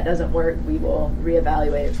something that doesn't work, we will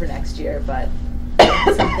reevaluate it for next year. But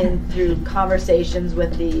something through conversations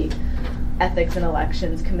with the Ethics and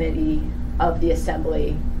Elections Committee of the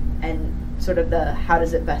Assembly, and sort of the how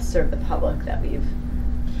does it best serve the public that we've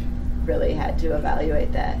really had to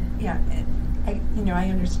evaluate that. Yeah, I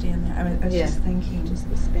understand that. I was Yeah. just thinking, Just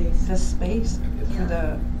the space. the space for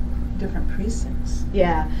the different precincts.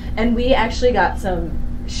 Yeah, and we actually got some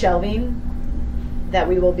shelving that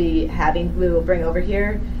we will bring over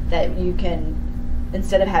here, that you can,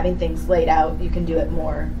 instead of having things laid out, you can do it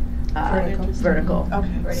more vertical.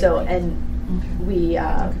 Okay. So, and we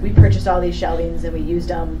purchased all these shelvings and we used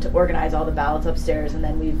them to organize all the ballots upstairs, and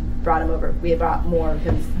then we brought more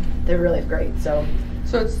because they're really great. So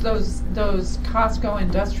it's those Costco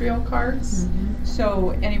industrial carts. So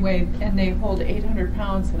anyway, and they hold 800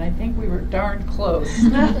 pounds, and I think we were darn close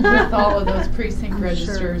with all of those precinct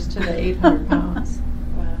registers to the 800 pounds.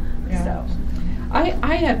 Wow. Yeah. So.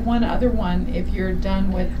 I had one other one, if you're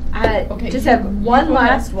done with. Okay, just you- have you one go ahead.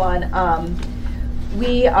 last one.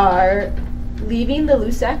 We are leaving the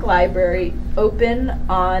Lusac Library open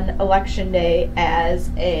on Election Day as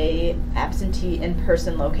a absentee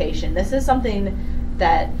in-person location. This is something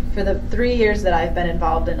that for the 3 years that I've been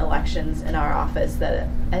involved in elections in our office that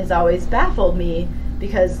has always baffled me,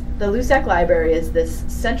 because the Lusac Library is this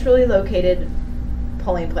centrally located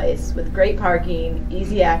polling place with great parking,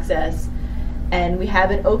 easy access, and we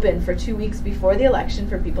have it open for 2 weeks before the election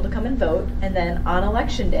for people to come and vote, and then on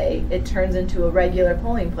Election Day it turns into a regular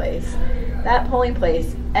polling place. That polling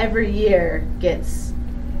place every year gets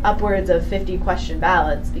upwards of 50 question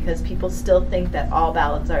ballots because people still think that all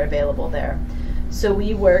ballots are available there. So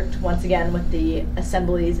we worked once again with the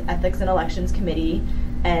Assembly's Ethics and Elections Committee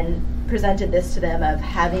and presented this to them of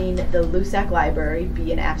having the Lusac Library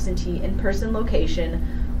be an absentee in-person location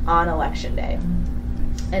on Election Day.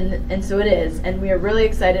 And so it is, and we are really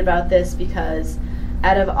excited about this because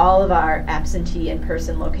out of all of our absentee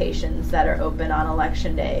in-person locations that are open on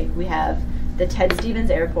Election Day, we have the Ted Stevens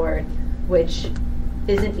Airport, which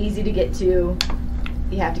isn't easy to get to.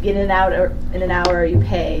 You have to get in and out in an hour or you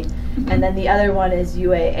pay. And then the other one is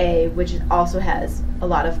UAA, which also has a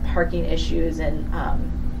lot of parking issues and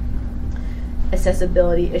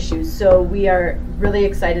accessibility issues. So we are really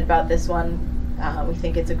excited about this one. We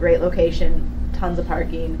think it's a great location, tons of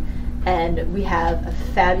parking, and we have a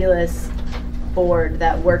fabulous board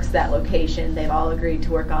that works that location. They've all agreed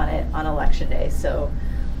to work on it on Election Day, so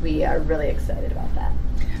we are really excited about that.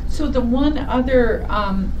 So the one other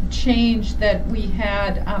change that we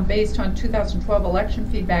had based on 2012 election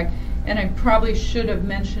feedback, and I probably should have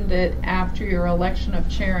mentioned it after your election of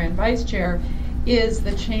chair and vice chair, is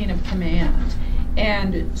the chain of command.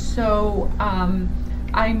 And so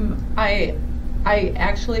I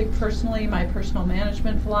actually personally, my personal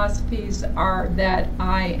management philosophies are that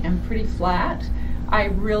I am pretty flat. I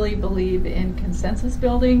really believe in consensus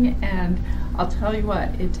building, and I'll tell you what,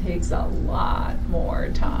 it takes a lot more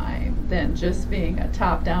time than just being a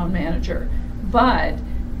top-down manager. But,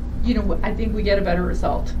 you know, I think we get a better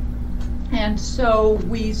result. And so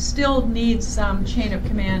we still need some chain of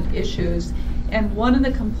command issues. And one of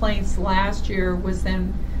the complaints last year was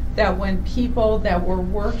then that when people that were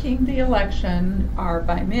working the election are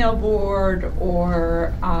by mail board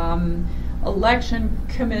or election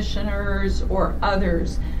commissioners or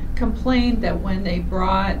others complained that when they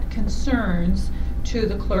brought concerns to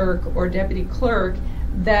the clerk or deputy clerk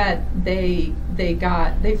that they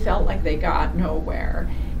felt like they got nowhere.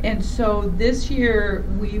 And so this year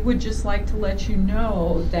we would just like to let you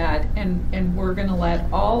know that, and we're going to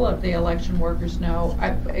let all of the election workers know,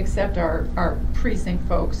 except our precinct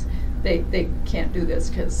folks. They can't do this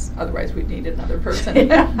because otherwise we'd need another person.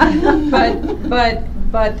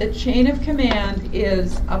 But the chain of command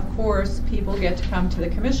is, of course, people get to come to the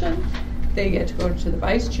commission. They get to go to the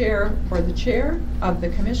vice chair or the chair of the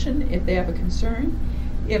commission if they have a concern.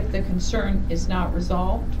 If the concern is not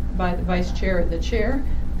resolved by the vice chair or the chair,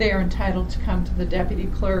 they are entitled to come to the deputy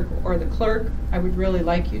clerk or the clerk. I would really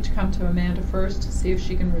like you to come to Amanda first to see if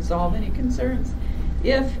she can resolve any concerns.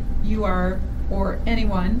 If you are, or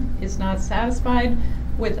anyone is not satisfied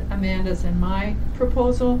with Amanda's and my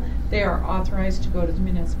proposal, they are authorized to go to the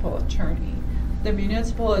municipal attorney. The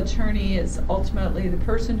municipal attorney is ultimately the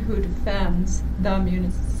person who defends the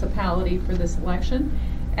municipality for this election.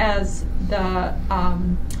 As the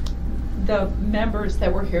members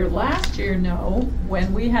that were here last year know,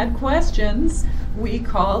 when we had questions, we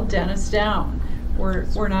called Dennis down. We're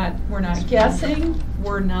not guessing.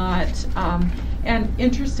 We're not. And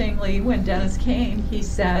interestingly, when Dennis came, he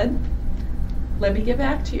said, "Let me get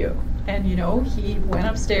back to you." And you know, he went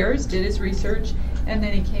upstairs, did his research, and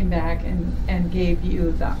then he came back and gave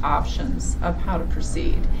you the options of how to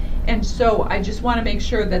proceed. And so I just want to make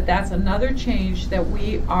sure that that's another change that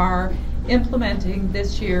we are implementing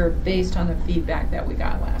this year based on the feedback that we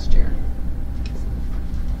got last year.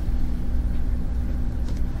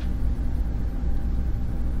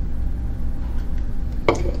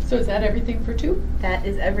 So is that everything for 2? That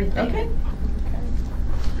is everything. Okay.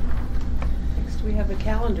 Next, we have the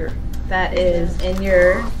calendar. That is in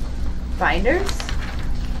your binders.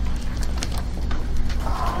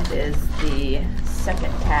 It is the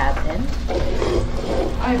second tab in.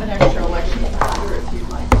 I have an extra election calendar if you'd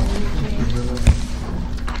like.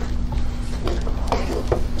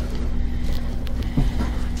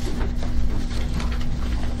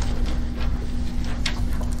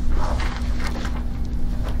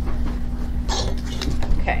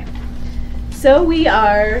 Okay. So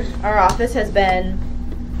our office has been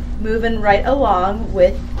moving right along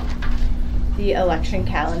with the election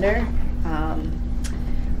calendar.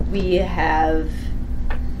 We have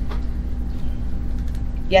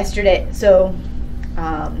yesterday, so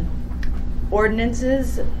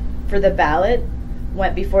ordinances for the ballot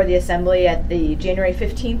went before the assembly at the January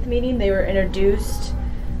 15th meeting. They were introduced,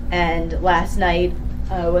 and last night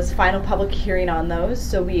was final public hearing on those.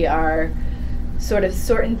 So we are sort of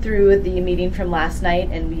sorting through the meeting from last night,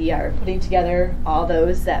 and we are putting together all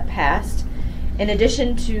those that passed. In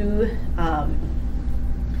addition to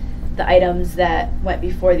the items that went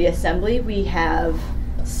before the assembly, we have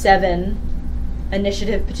 7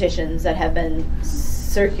 initiative petitions that have been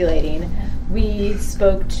circulating. We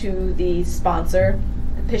spoke to the sponsor,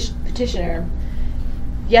 the petitioner,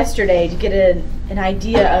 yesterday to get an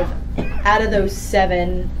idea of, out of those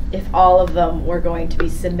 7, if all of them were going to be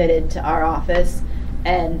submitted to our office,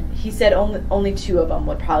 and he said only 2 of them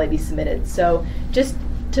would probably be submitted. So just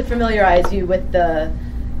to familiarize you with the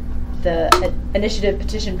initiative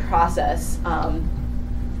petition process,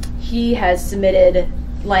 he has submitted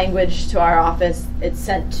language to our office. It's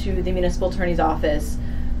sent to the municipal attorney's office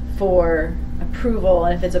for approval,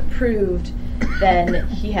 and if it's approved, then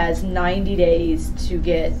he has 90 days to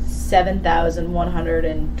get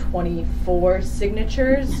 7,124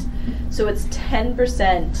 signatures. So it's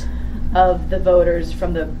 10% of the voters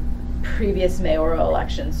from the previous mayoral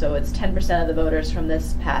election. So it's 10% of the voters from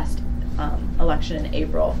this past election in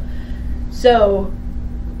April. So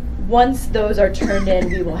once those are turned in,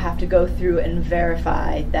 we will have to go through and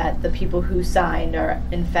verify that the people who signed are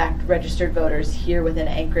in fact registered voters here within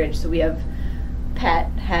Anchorage. So we have, Pat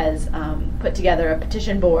has put together a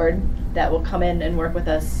petition board that will come in and work with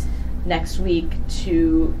us next week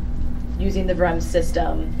to, using the VREM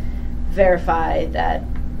system, verify that,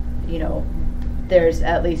 you know, there's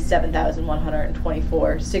at least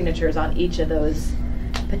 7,124 signatures on each of those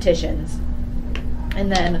petitions.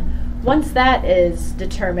 And then once that is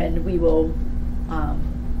determined, we will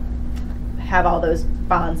have all those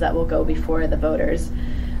bonds that will go before the voters.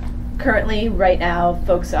 Currently, right now,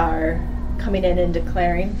 folks are coming in and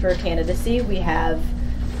declaring for candidacy. We have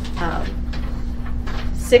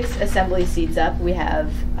 6 assembly seats up. We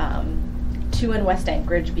have 2 in West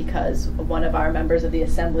Anchorage because one of our members of the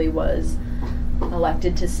assembly was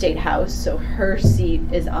elected to State House, so her seat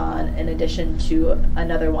is on in addition to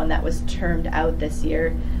another one that was termed out this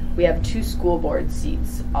year. We have 2 school board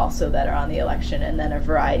seats also that are on the election, and then a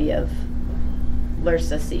variety of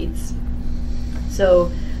LRSA seats.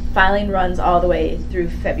 So filing runs all the way through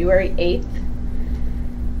February 8th,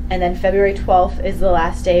 and then February 12th is the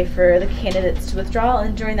last day for the candidates to withdraw,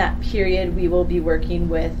 and during that period we will be working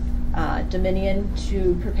with Dominion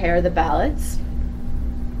to prepare the ballots.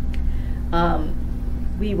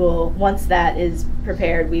 We will, once that is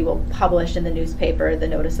prepared, we will publish in the newspaper the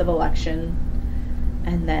notice of election,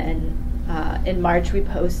 and then in March we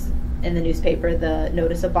post in the newspaper the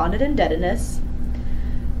notice of bonded indebtedness.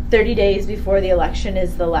 30 days before the election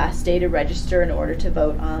is the last day to register in order to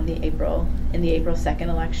vote on the April 2nd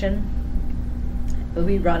election.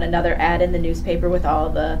 We run another ad in the newspaper with all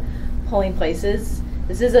the polling places.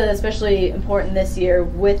 This is especially important this year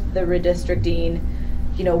with the redistricting,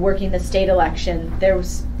 you know, working the state election. There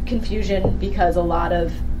was confusion because a lot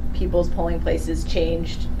of people's polling places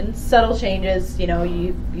changed, and subtle changes. You know,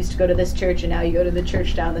 you used to go to this church and now you go to the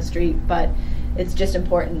church down the street, but it's just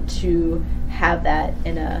important to have that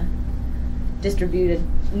in a distributed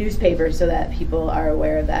newspaper so that people are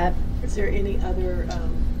aware of that. Is there any other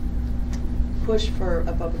push for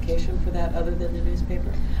a publication for that other than the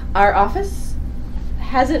newspaper? Our office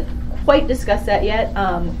hasn't quite discussed that yet.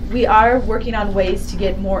 We are working on ways to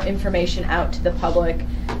get more information out to the public,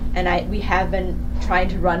 and we have been trying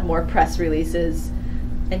to run more press releases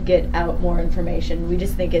and get out more information. We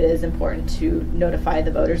just think it is important to notify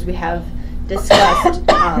the voters. We have discussed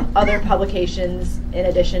other publications in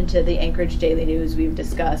addition to the Anchorage Daily News. We've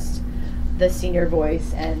discussed the Senior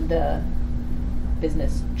Voice and the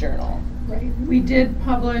Business Journal. Right. We did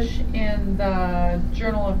publish in the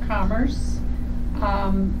Journal of Commerce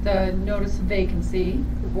the notice of vacancy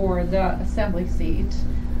for the assembly seat.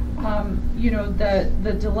 You know,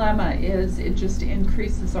 the dilemma is it just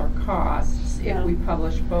increases our costs if we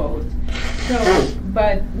publish both. So,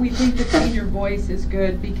 but we think the Senior Voice is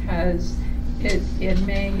good because it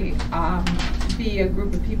may be a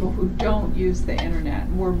group of people who don't use the internet.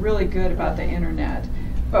 We're really good about the internet,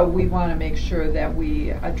 but we want to make sure that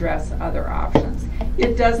we address other options.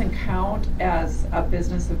 It doesn't count as a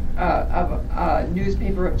business of a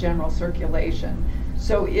newspaper of general circulation.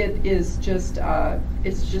 So it is just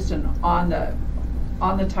it's just an on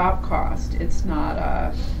the top cost. It's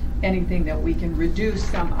not anything that we can reduce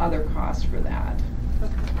some other cost for that.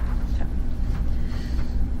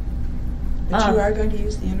 But you are going to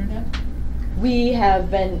use the internet? We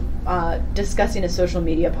have been discussing a social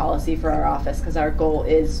media policy for our office because our goal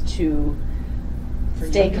is to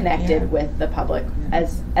stay connected with the public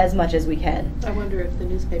as much as we can. I wonder if the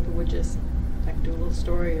newspaper would just like do a little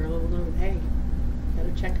story or a little note, hey,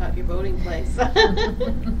 gotta check out your voting place.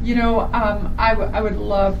 You know, I would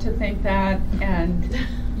love to think that, and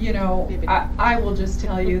you know, I will just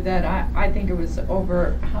tell you that I think it was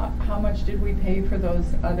over, how much did we pay for those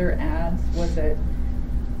other ads? Was it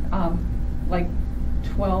like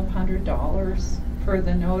 $1,200 for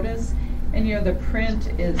the notice? And you know, the print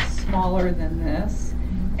is smaller than this,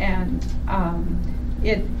 and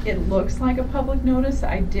it looks like a public notice.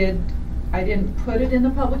 I didn't put it in the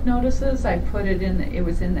public notices. I put it in it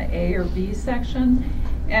was in the A or B section,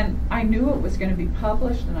 and I knew it was going to be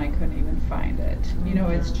published, and I couldn't even find it. You know,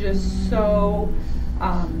 it's just so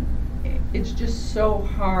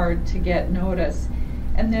hard to get notice.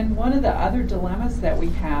 And then one of the other dilemmas that we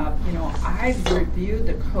have, you know, I've reviewed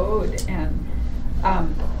the code, and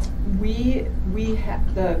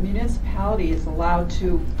the municipality is allowed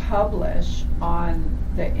to publish on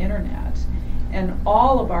the internet, and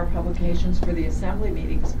all of our publications for the assembly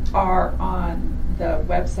meetings are on the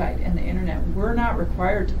website and the internet. We're not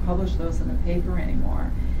required to publish those in the paper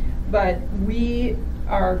anymore, but we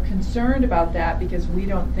are concerned about that because we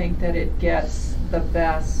don't think that it gets the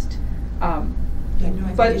best.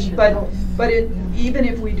 But even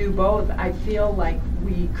if we do both, I feel like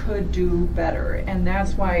we could do better, and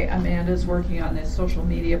that's why Amanda's working on this social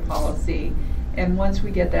media policy. And once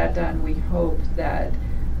we get that done, we hope that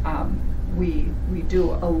we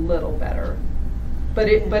do a little better. But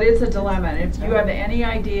it's a dilemma. And if you have any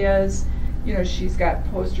ideas, you know, she's got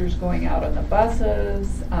posters going out on the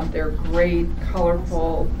buses. They're great,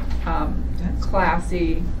 colorful,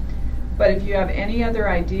 classy. But if you have any other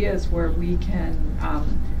ideas where we can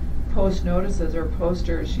post notices or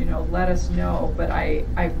posters, you know, let us know. But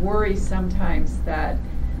I worry sometimes that,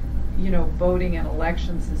 you know, voting and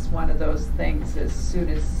elections is one of those things. As soon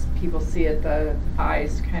as people see it, the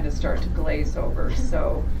eyes kind of start to glaze over.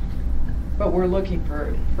 So, but we're looking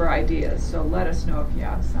for ideas. So let us know if you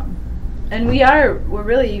have some. And we're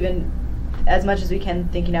really, even as much as we can,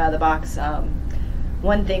 thinking out of the box.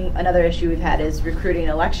 Another issue we've had is recruiting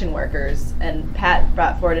election workers, and Pat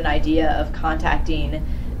brought forward an idea of contacting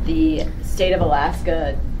the State of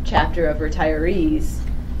Alaska chapter of retirees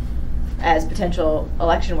as potential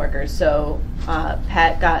election workers. So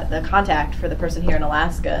Pat got the contact for the person here in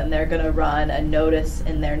Alaska, and they're going to run a notice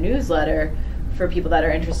in their newsletter for people that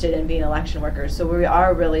are interested in being election workers. So we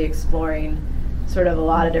are really exploring sort of a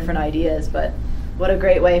lot of different ideas, but what a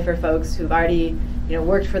great way for folks who've already, you know,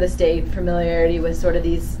 worked for the state, familiarity with sort of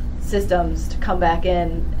these systems, to come back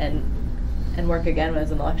in and work again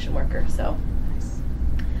as an election worker. So,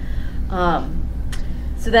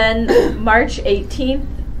 so then March 18th,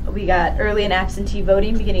 we got early and absentee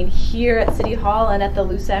voting beginning here at City Hall and at the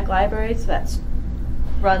Lusac Library. So that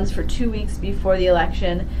runs for 2 weeks before the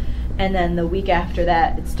election, and then the week after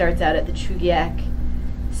that, it starts out at the Chugiak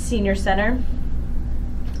Senior Center.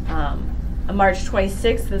 March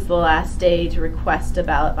 26th is the last day to request a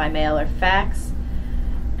ballot by mail or fax.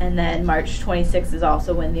 And then March 26th is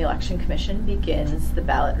also when the Election Commission begins the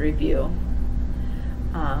ballot review.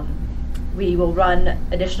 We will run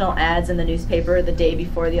additional ads in the newspaper the day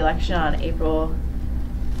before the election on April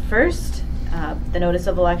 1st. The notice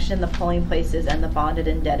of election, the polling places, and the bonded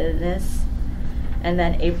indebtedness. And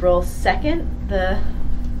then April 2nd, the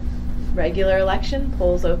regular election,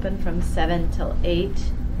 polls open from 7 till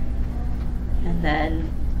 8. And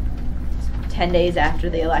then 10 days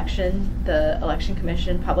after the election, the Election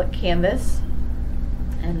Commission public canvass.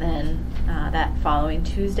 And then that following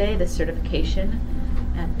Tuesday, the certification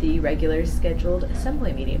at the regular scheduled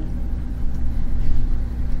assembly meeting.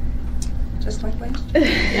 Just like last year.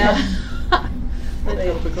 Yeah.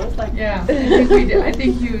 Yeah, I think we did. I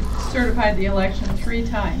think you certified the election 3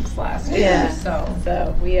 times last year, Yeah.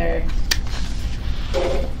 so. We are.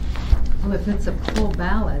 Well, if it's a full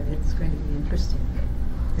ballot, it's going to be interesting.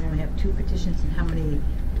 They're going to have 2 petitions, and how many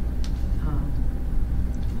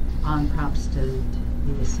on-props to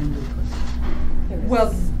the assembly put?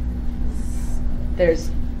 Well,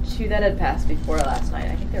 There's 2 that had passed before last night.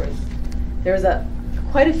 I think there was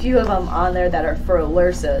quite a few of them on there that are for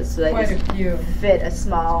LRSAs, so they quite just a few. fit a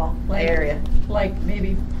small area. Like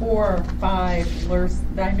maybe 4 or 5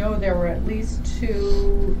 LRSA. I know there were at least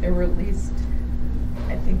 2,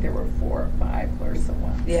 I think there were 4 or 5 LRSA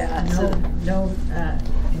ones. Yeah. No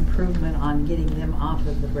improvement on getting them off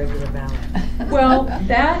of the regular ballot. Well,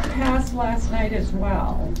 that passed last night as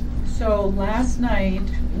well. So last night,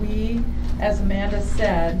 we, as Amanda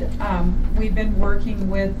said, we've been working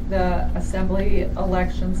with the Assembly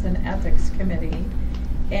Elections and Ethics Committee,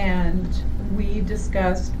 and we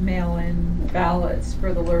discussed mail-in ballots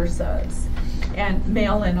for the LRSAs and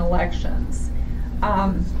mail-in elections.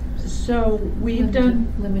 So we've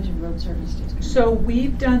done limited road service days. So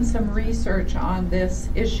we've done some research on this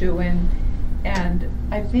issue, and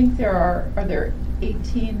I think are there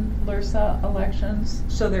 18 LRSA elections?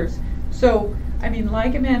 So I mean,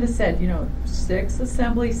 like Amanda said, 6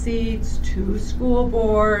 assembly seats, 2 school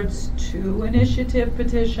boards, 2 initiative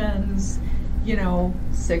petitions,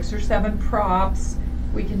 6 or 7 props.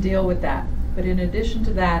 We can deal with that. But in addition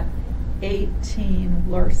to that, 18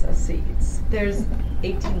 LRSA seats. There's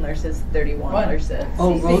 18 LRSAs, 31 What? LRSAs.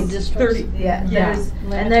 Oh, road Seats, districts? 30. Yeah, Yeah. there's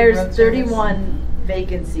Limited road 31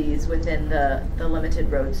 vacancies within the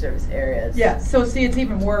limited road service areas. Yeah, so see, it's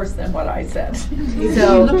even worse than what I said. If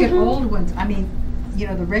So- you look at old ones, I mean,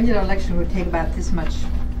 the regular election would take about this much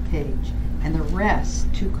page, and the rest,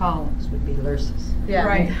 2 columns, would be LRSAs. Yeah.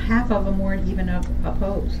 Right. And half of them weren't even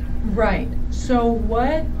opposed. Right. So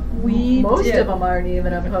what we Most did, of them aren't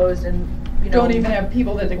even opposed, and don't even have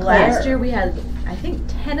people that declare. Last year we had, I think,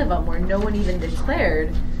 10 of them where no one even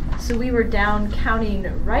declared. So we were down counting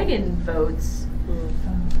write-in votes,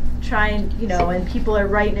 trying, and people are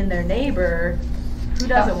writing in their neighbor who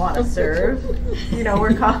doesn't want to serve.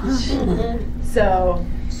 We're calling.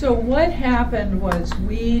 So what happened was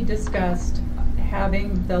we discussed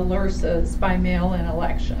having the LRSAs by mail-in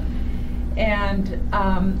election. And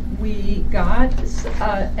we got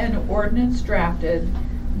an ordinance drafted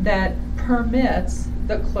that permits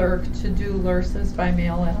the clerk to do LRSAs by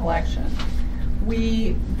mail-in election.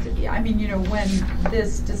 When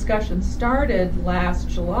this discussion started last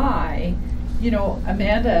July,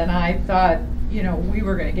 Amanda and I thought, we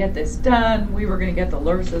were gonna get this done, we were gonna get the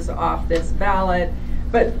LRSAs off this ballot,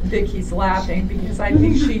 but Vicky's laughing because I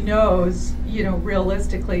think she knows,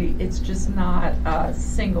 realistically, it's just not a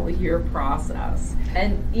single year process.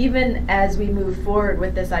 And even as we move forward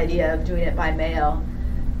with this idea of doing it by mail,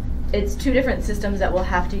 it's 2 different systems that we'll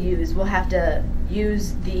have to use. We'll have to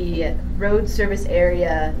use the road service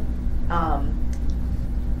area.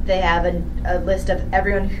 They have a list of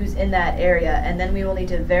everyone who's in that area, and then we will need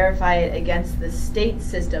to verify it against the state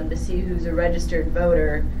system to see who's a registered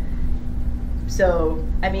voter. So,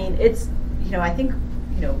 it's, I think,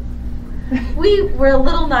 we were a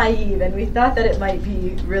little naive and we thought that it might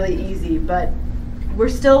be really easy, but we're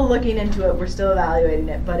still looking into it, we're still evaluating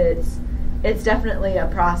it, but it's definitely a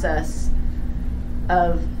process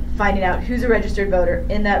of finding out who's a registered voter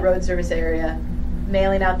in that road service area,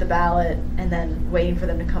 mailing out the ballot, and then waiting for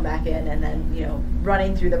them to come back in, and then,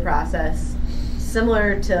 running through the process,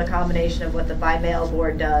 similar to a combination of what the by mail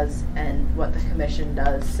board does and what the commission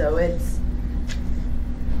does. So it's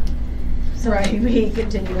something we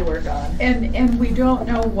continue to work on. And we don't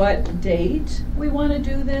know what date we want to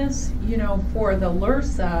do this. For the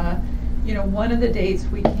LRSA, one of the dates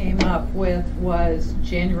we came up with was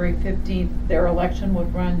January 15th. Their election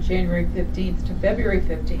would run January 15th to February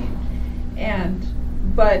 15th.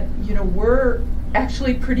 But we're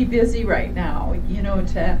actually pretty busy right now.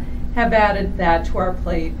 To have added that to our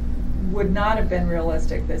plate would not have been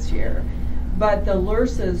realistic this year. But the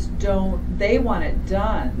LRSAs they want it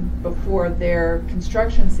done before their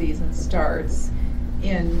construction season starts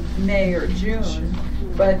in May or June.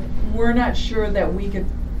 But we're not sure that we could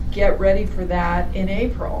get ready for that in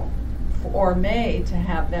April or May to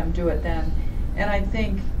have them do it then. And I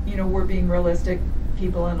think, we're being realistic.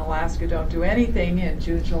 People in Alaska don't do anything in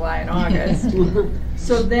June, July, and August.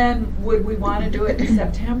 So then would we want to do it in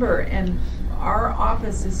September? And our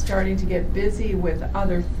office is starting to get busy with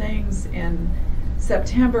other things in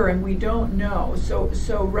September, and we don't know.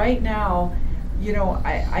 So right now, you know,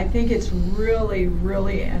 I think it's really,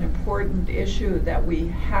 really an important issue that we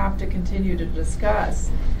have to continue to discuss,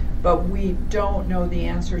 but we don't know the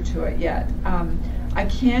answer to it yet. I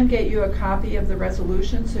can get you a copy of the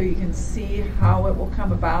resolution so you can see how it will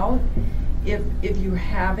come about. If you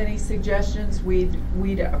have any suggestions,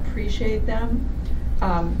 we'd appreciate them.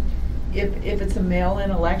 If it's a mail-in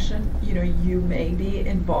election, you know, you may be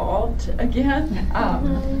involved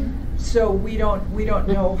again. So we don't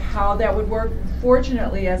know how that would work.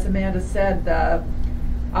 Fortunately, as Amanda said, the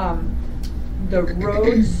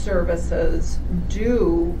road services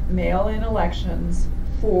do mail-in elections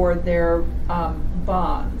for their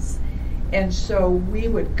bonds, and so we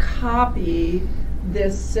would copy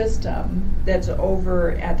this system that's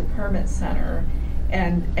over at the permit center,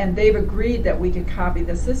 and they've agreed that we could copy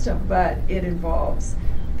the system, but it involves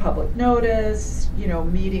public notice, you know,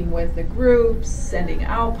 meeting with the groups, sending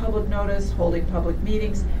out public notice, holding public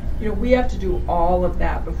meetings. You know, we have to do all of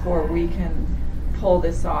that before we can pull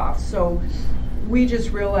this off. So we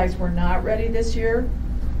just realized we're not ready this year.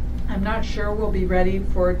 I'm not sure we'll be ready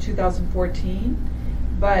for 2014,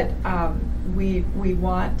 but we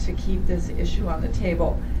want to keep this issue on the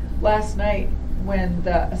table. Last night, when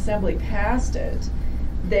the Assembly passed it,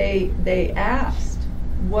 they asked,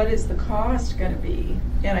 what is the cost going to be?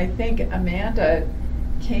 And I think Amanda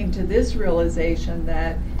came to this realization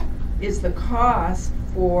that is the cost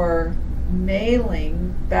for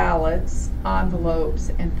mailing ballots,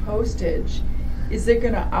 envelopes, and postage, is it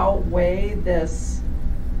going to outweigh this,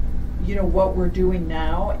 you know, what we're doing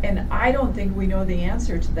now? And I don't think we know the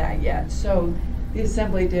answer to that yet. So the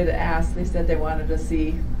Assembly did ask, they said they wanted to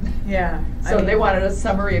see. Yeah. So they wanted a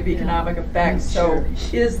summary of economic effects. So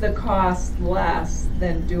is the cost less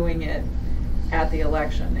than doing it at the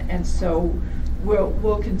election? And so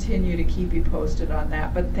we'll continue to keep you posted on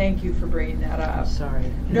that. But thank you for bringing that up.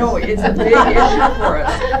 Sorry. No, it's a big issue for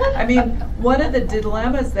us. I mean, one of the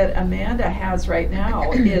dilemmas that Amanda has right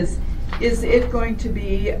now is it going to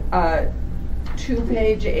be a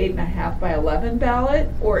 2-page 8.5 by 11 ballot,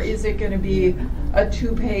 or is it going to be a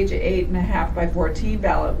 2-page 8.5 by 14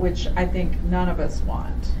 ballot, which I think none of us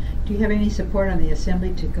want? Do you have any support on the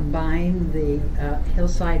Assembly to combine the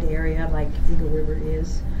hillside area like Eagle River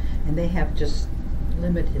is? And they have just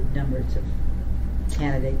limited numbers of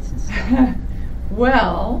candidates and stuff.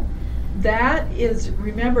 Well, that is,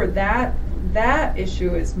 remember that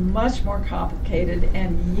issue is much more complicated,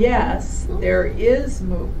 and yes, there is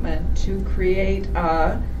movement to create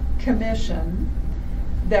a commission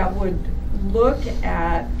that would look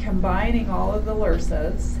at combining all of the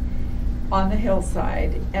LRSAs on the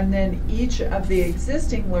hillside, and then each of the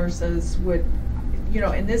existing LRSAs would, you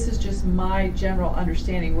know, and this is just my general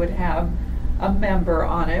understanding, would have a member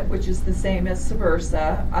on it, which is the same as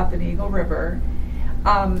Subursa up in Eagle River.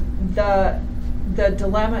 The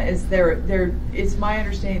dilemma is it's my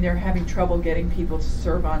understanding they're having trouble getting people to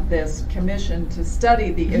serve on this commission to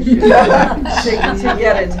study the issue to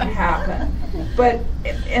get it to happen. But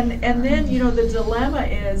and then, you know, the dilemma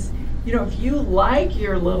is, you know, if you like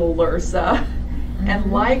your little LRSA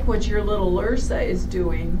and like what your little LRSA is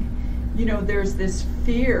doing, you know, there's this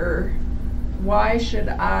fear, why should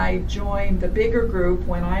I join the bigger group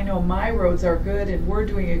when I know my roads are good and we're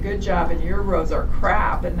doing a good job and your roads are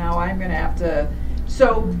crap, and now I'm going to have to.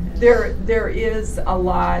 So there is a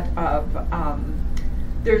lot of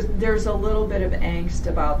there's a little bit of angst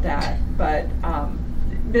about that, but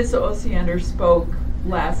Ms. Osiander spoke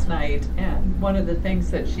last night, and one of the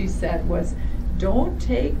things that she said was, don't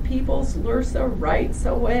take people's LRSA rights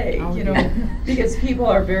away, you know, because people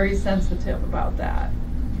are very sensitive about that.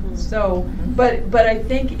 So, but I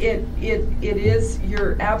think it is,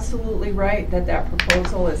 you're absolutely right that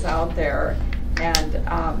proposal is out there, and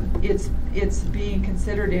it's being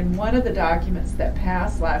considered. In one of the documents that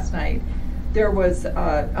passed last night, there was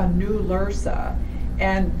a new LRSA,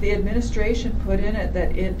 and the administration put in it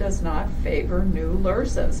that it does not favor new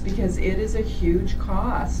LRSAs because it is a huge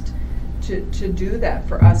cost to do that,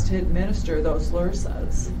 for us to administer those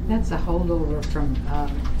LRSAs. That's a holdover from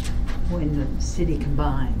when the city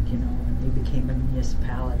combined, you know, when we became a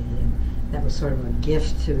municipality, and that was sort of a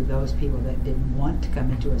gift to those people that didn't want to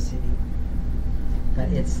come into a city. But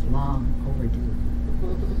it's long overdue.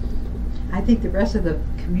 I think the rest of the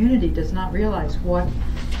community does not realize what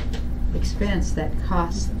expense that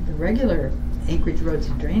costs the regular Anchorage roads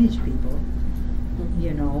and drainage people,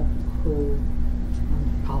 you know, who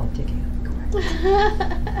politicking.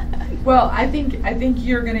 Well, I think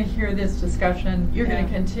you're going to hear this discussion. You're going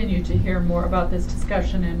to continue to hear more about this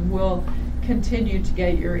discussion, and we'll continue to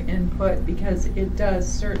get your input because it does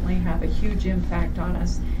certainly have a huge impact on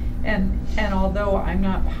us. And although I'm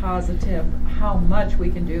not positive how much we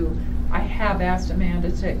can do, I have asked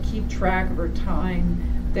Amanda to keep track of her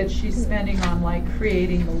time that she's spending on like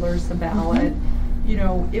creating the LRSA ballot. You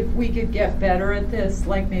know, if we could get better at this,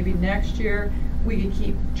 like maybe next year, we could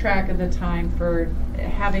keep track of the time for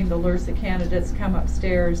having the LRSA candidates come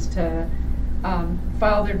upstairs to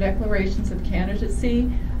file their declarations of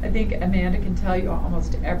candidacy. I think Amanda can tell you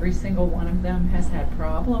almost every single one of them has had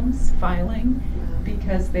problems filing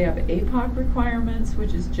because they have APOC requirements,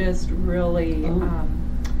 which is just really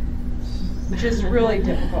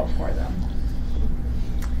difficult for them.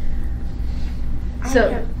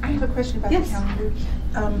 So I have a question about Yes. the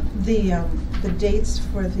calendar. The dates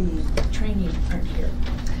for the training aren't here.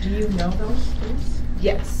 Do you know those dates?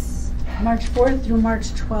 yes, March 4th through March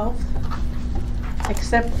 12th,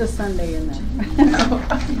 except the Sunday in there.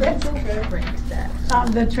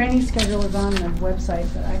 The training schedule is on the website,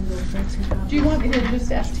 but I will print some copies. Do you want me to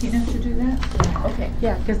just ask Tina to do that? Okay.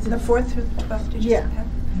 Yeah, because The 4th through the 12th, did you Yeah. say that?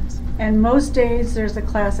 and most days there's a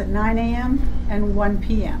class at 9 a.m. and 1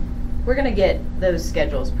 p.m. we're gonna get those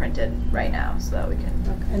schedules printed right now so that we can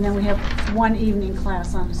And then we have one evening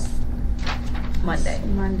class on Monday,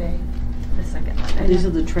 Monday. the second And Monday. these are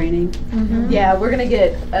the training. Yeah, we're gonna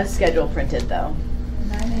get a schedule printed though.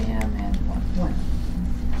 9 a.m. and 1.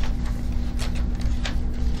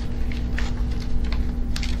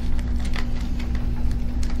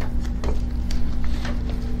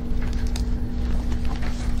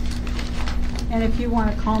 And if you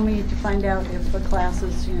want to call me to find out if the class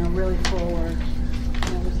is, you know, really full or,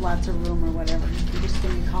 you know, there's lots of room or whatever, you can just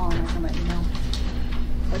give me a call and I can let you know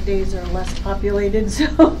what days are less populated, so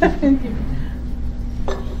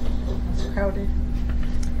it's crowded.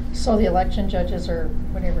 So the election judges, or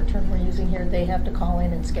whatever term we're using here, they have to call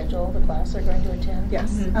in and schedule the class they're going to attend?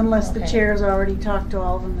 Yes, Mhm. unless the Okay. chairs already talked to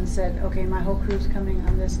all of them and said, okay, my whole crew's coming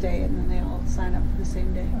on this day, and then they all sign up for the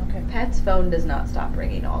same day. Okay. Pat's phone does not stop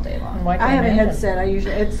ringing all day And long. why I can't have a Amanda? headset,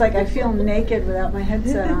 it's like I feel naked without my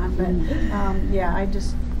headset on, but, yeah,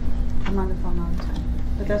 I'm on the phone all the time.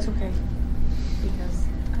 But that's okay, because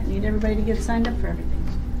I need everybody to get signed up for everything.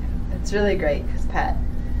 It's really great because Pat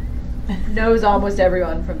knows almost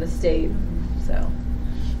everyone from the state, so.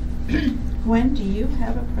 Gwen, do you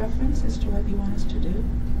have a preference as to what you want us to do?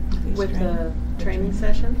 these With the training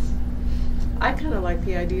sessions? I kind of like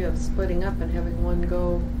the idea of splitting up and having one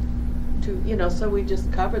go to, you know, so we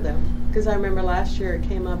just cover them. Because I remember last year it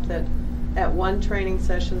came up that at one training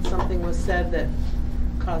session, something was said that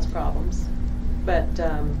caused problems. But,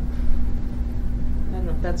 I don't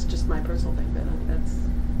know, that's just my personal thing, but that's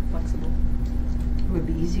flexible. It would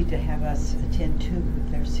be easy to have us attend too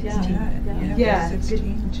if there's 16. Yeah.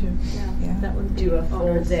 16 too. Yeah. That would Do a be full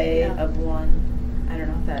onerous, day yeah. of one. I don't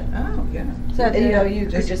know if that. Oh, yeah. So You know, you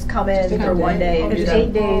could just come in just for one one day. day and It's do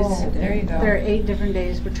 8 the- days. Oh, there you go. There are 8 different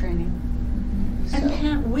days for training. And So-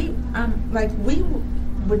 can't we, we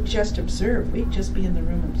would just observe, we'd just be in the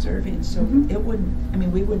room observing, so Mhm. it wouldn't, I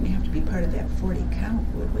mean, we wouldn't have to be part of that 40 count,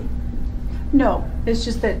 would we? No, it's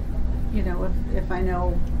just that, you know, if I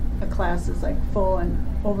know a class is like full and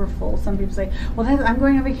over full, some people say, well, I'm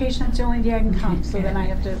going on vacation, that's the only day I can come, so then I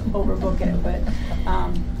have to overbook it, but,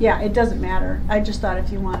 yeah, it doesn't matter. I just thought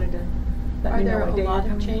if you wanted to let Are me know there what a day you're lot of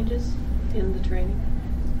coming. changes in the training?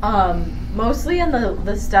 Mostly in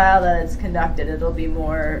the style that it's conducted. It'll be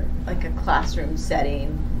more like a classroom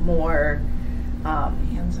setting, more,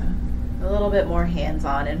 Hands-on. a little bit more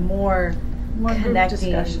hands-on and more More group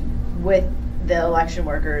connecting discussion. with the election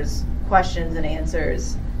workers, questions and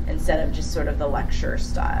answers, instead of just sort of the lecture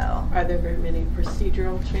style. Are there very many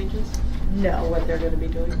procedural changes for No, what they're going to be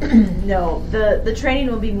doing? no. The training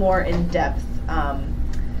will be more in depth.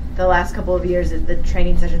 The last couple of years, the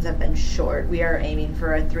training sessions have been short. We are aiming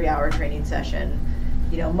for a 3-hour training session.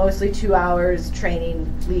 You know, mostly 2 hours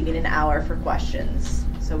training, leaving an hour for questions.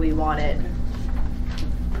 So we do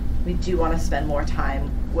want to spend more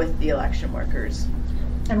time with the election workers.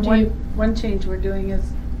 And one change we're doing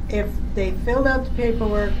is if they filled out the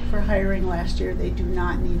paperwork for hiring last year, they do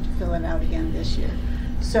not need to fill it out again this year.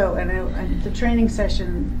 So, and the training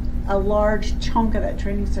session, a large chunk of that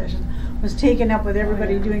training session was taken up with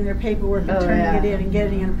everybody doing their paperwork and Oh, turning yeah. it in and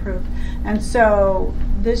getting it approved. And so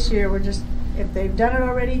this year, we're just, if they've done it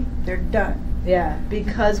already, they're done. Yeah,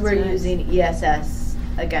 because we're That's nice. using ESS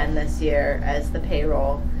again this year as the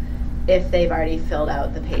payroll. If they've already filled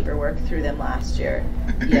out the paperwork through them last year,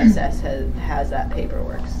 ESS has that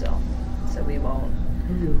paperwork still, so we won't.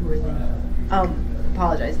 Who are they?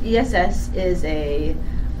 Apologize. ESS is a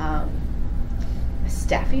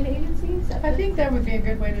staffing agency. Is that I the- think that would be a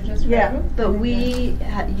good way to describe Yeah. it. But we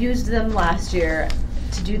used them last year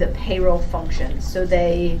to do the payroll function. So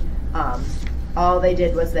they, all they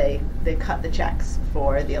did was they cut the checks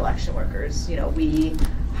for the election workers. You know, we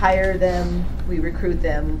hire them, we recruit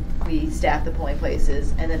them, we staff the polling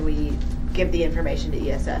places, and then we give the information to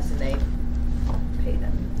ESS and they pay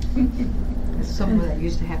them. Someone that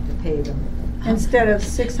used to have to pay them. Instead of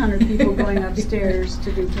 600 people going upstairs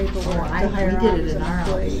to do paperwork to hire We on did it as in an our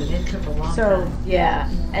office, employee. and it took a long So, time.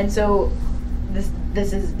 Yeah, and so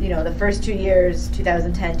this is, you know, the first 2 years,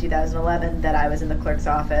 2010, 2011, that I was in the clerk's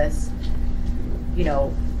office, you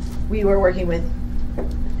know, we were working with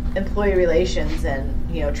employee relations and,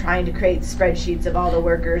 you know, trying to create spreadsheets of all the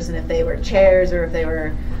workers and if they were chairs or if they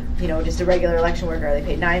were, you know, just a regular election worker, are they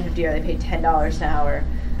paid $9.50 or they paid $10 an hour.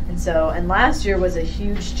 And so, and last year was a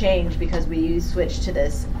huge change because we switched to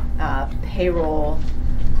this payroll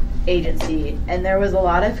agency, and there was a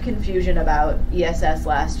lot of confusion about ESS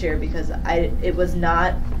last year because it was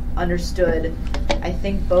not understood, I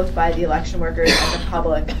think, both by the election workers and the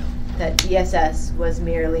public, that ESS was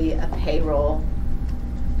merely a payroll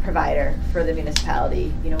provider for the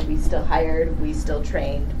municipality. You know, we still hired, we still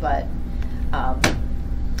trained, but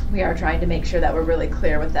we are trying to make sure that we're really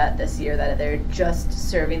clear with that this year, that they're just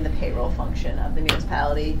serving the payroll function of the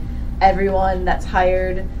municipality. Everyone that's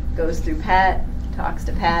hired goes through Pat, talks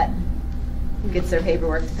to Pat, gets their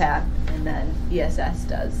paperwork to Pat, and then ESS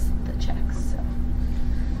does the checks. So.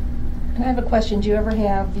 And I have a question. Do you ever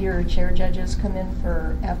have your chair judges come in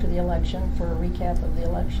for after the election for a recap of the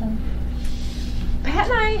election? Pat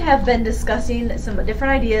and I have been discussing some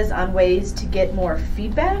different ideas on ways to get more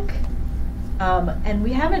feedback. And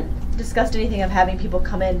we haven't discussed anything of having people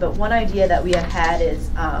come in, but one idea that we have had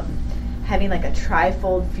is having like a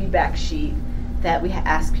tri-fold feedback sheet that we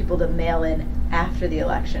ask people to mail in after the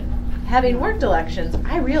election. Having worked elections,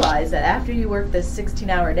 I realize that after you work this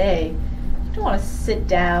 16-hour day, you don't want to sit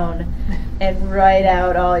down and write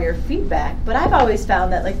out all your feedback. But I've always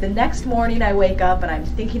found that like the next morning I wake up and I'm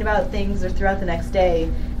thinking about things or throughout the next day,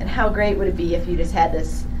 and how great would it be if you just had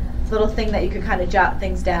this little thing that you could kind of jot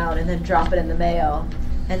things down and then drop it in the mail.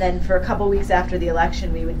 And then for a couple weeks after the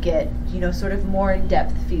election, we would get, you know, sort of more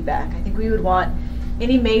in-depth feedback. I think we would want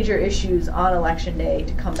any major issues on election day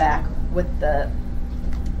to come back with the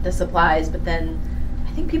supplies, but then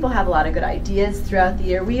I think people have a lot of good ideas throughout the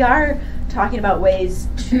year. We are talking about ways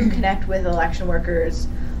to connect with election workers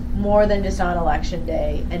more than just on election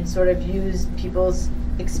day and sort of use people's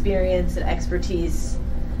experience and expertise,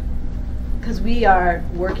 because we are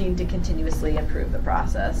working to continuously improve the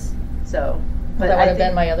process. So, but that would I have been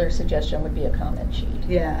think, my other suggestion, would be a comment sheet.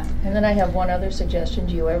 yeah. And then I have one other suggestion.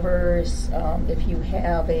 Do you ever, if you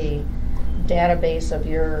have a database of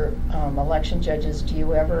your election judges, do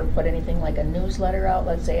you ever put anything like a newsletter out,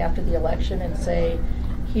 let's say after the election, and say,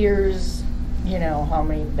 here's, you know, how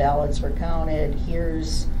many ballots were counted,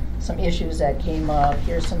 here's some issues that came up,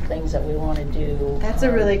 here's some things that we want to do. That's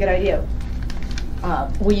a really good idea.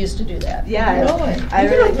 We used to do that. Yeah, Really? I We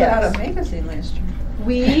really put out a guess. magazine last year.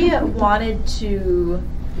 We wanted to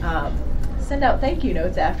send out thank you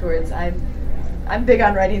notes afterwards. I'm big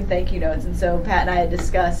on writing thank you notes, and so Pat and I had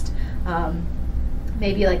discussed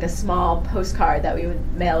maybe like a small postcard that we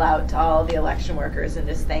would mail out to all the election workers and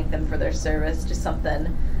just thank them for their service, just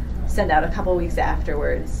something, send out a couple weeks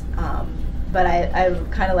afterwards. But I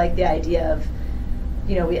kind of like the idea of,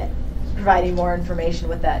 you know, we providing more information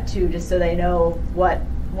with that too, just so they know what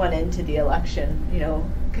went into the election, you know,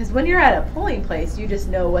 because when you're at a polling place, you just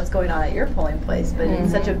know what's going on at your polling place, but in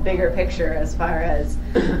such a bigger picture as far as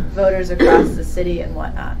voters across the city and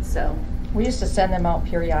whatnot. So We used to send them out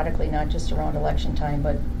periodically, not just around election time,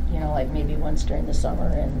 but, you know, like maybe once during the summer,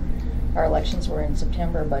 and our elections were in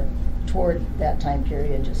September, but toward that time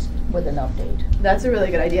period, just with an update. that's a really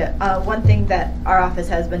good idea. One thing that our office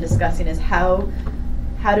has been discussing is how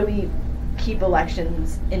do we keep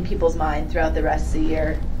elections in people's mind throughout the rest of the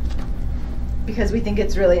year, because we think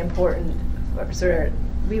it's really important.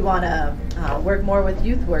 We want to work more with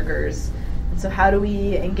youth workers, and so how do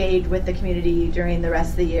we engage with the community during the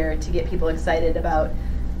rest of the year to get people excited about,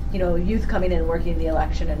 you know, youth coming in and working in the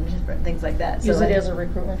election and different things like that. Use so it as a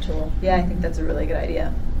recruitment tool. Yeah, I think that's a really good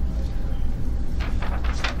idea.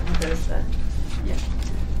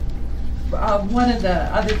 One of the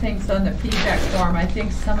other things on the feedback form, I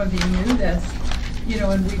think some of you knew this, you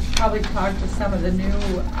know, and we probably talked to some of the new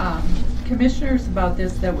commissioners about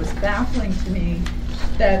this, that was baffling to me,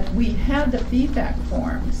 that we had the feedback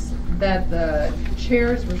forms that the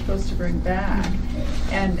chairs were supposed to bring back.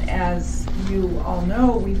 And as you all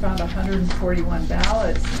know, we found 141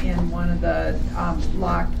 ballots in one of the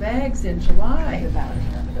locked bags in July.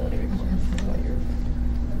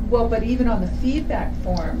 Well, but even on the feedback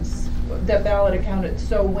forms, the ballot accountant.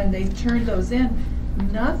 So when they turned those in,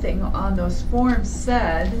 nothing on those forms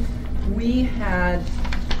said we had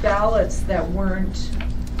ballots that weren't,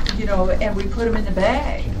 you know, and we put them in the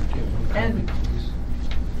bag. And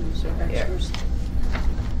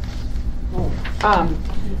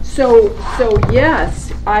so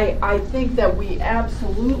yes, I think that we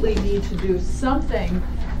absolutely need to do something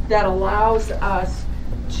that allows us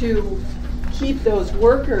to keep those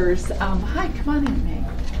workers, hi, come on in, May.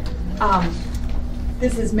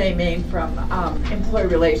 This is May Main from Employee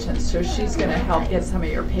Relations, so she's gonna help get some of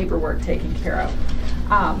your paperwork taken care of.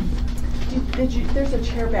 There's a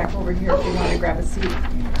chair back over here if you want to grab a seat.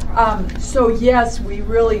 So yes, we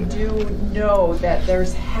really do know that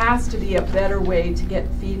there's has to be a better way to get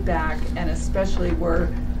feedback, and especially we're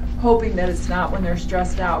hoping that it's not when they're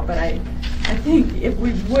stressed out, but I think if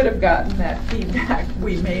we would have gotten that feedback,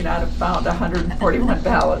 we may not have found 141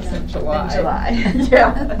 ballots in July.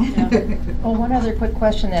 Yeah. Oh, one other quick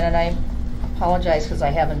question then, and I apologize because I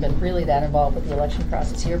haven't been really that involved with the election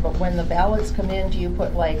process here, but when the ballots come in, do you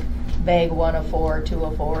put like bag 1 of 4, 2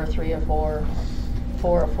 of 4, 3 of 4,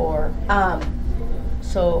 4 of 4?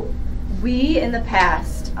 So we, in the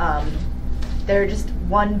past, they're just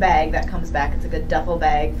one bag that comes back. It's like a duffel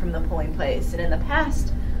bag from the polling place. And in the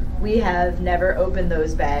past, we have never opened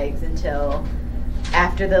those bags until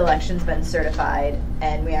after the election's been certified,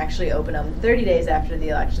 and we actually open them 30 days after the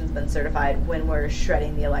election's been certified when we're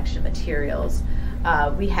shredding the election materials.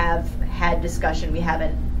 We have had discussion. We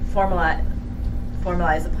haven't formalized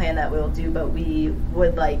the plan that we'll do, but we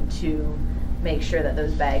would like to make sure that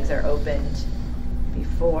those bags are opened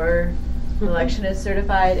before the election is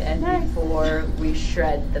certified and before we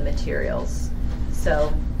shred the materials.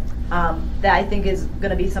 So that I think is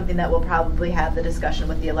going to be something that we'll probably have the discussion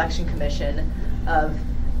with the Election Commission of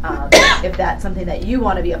if that's something that you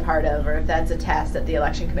want to be a part of, or if that's a task that the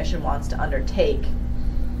Election Commission wants to undertake,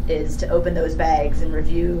 is to open those bags and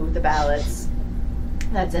review the ballots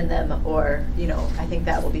that's in them, or, you know, I think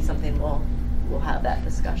that will be something we'll have that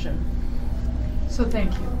discussion. So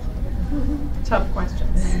thank you. Tough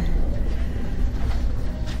questions.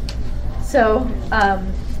 So,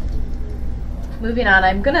 moving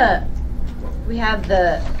on, we have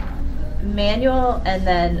the manual and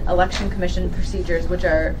then election commission procedures, which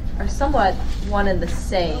are somewhat one and the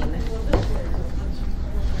same.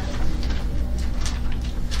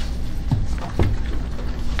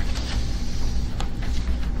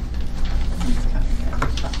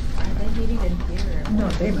 Are they meeting in here? No,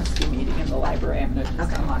 they must be meeting in the library. I'm going to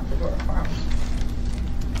just unlock the door for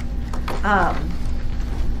them.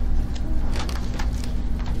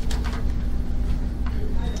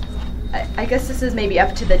 I guess this is maybe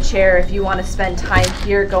up to the chair if you want to spend time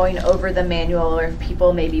here going over the manual, or if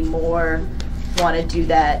people maybe more want to do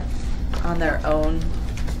that on their own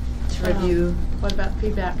to review. What about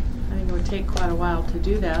feedback? I think it would take quite a while to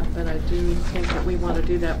do that, but I do think that we want to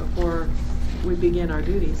do that before we begin our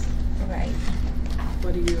duties. Right.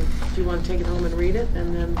 What do you want to take it home and read it,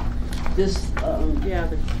 and then This, yeah,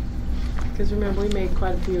 because remember we made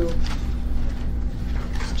quite a few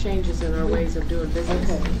changes in our ways of doing business.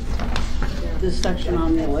 okay, Yeah. this section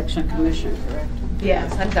on the election commission, correct?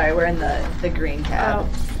 Yes, I'm sorry, we're in the green tab.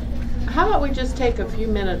 How about we just take a few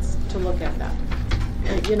minutes to look at that?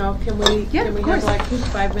 You know, can we Yeah, have of course. like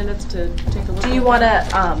 5 minutes to take a look? Do you at want that?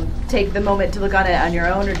 to take the moment to look on it on your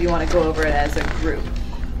own, or do you want to go over it as a group?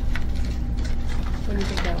 What do you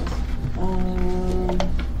think that was?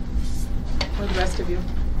 For the rest of you,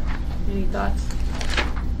 any thoughts?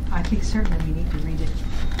 I think certainly we need to read it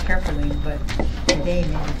carefully, but today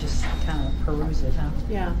maybe just kind of peruse it, huh?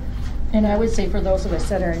 Yeah. And I would say for those of us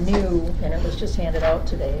that are new, and it was just handed out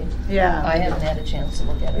today, Yeah. I haven't had a chance to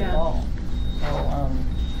look at it at Yeah. all. So,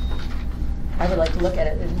 I would like to look at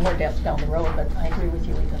it in more depth down the road, but I agree with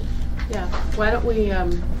you, we could. Yeah, why don't we,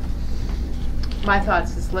 my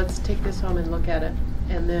thoughts is let's take this home and look at it,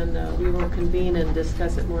 and then we will convene and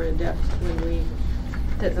discuss it more in depth when we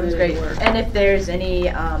That put sounds it great. to work. And if there's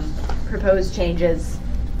any proposed changes,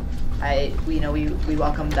 we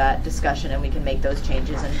welcome that discussion, and we can make those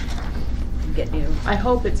changes and get new. I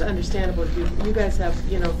hope it's understandable to you. You guys have,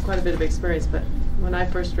 quite a bit of experience, but when I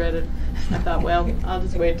first read it, I thought, well, I'll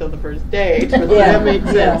just wait till the first day for that to make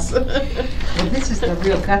sense. Well, this is the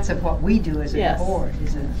real guts of what we do as a Yes. board,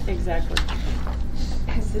 isn't it? Exactly.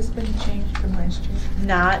 Has this been changed from last year?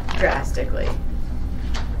 Not drastically.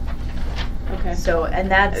 Okay. So, and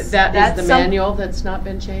That is the manual that's not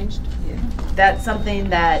been changed? That's something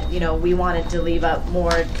that, we wanted to leave up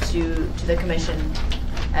more to the commission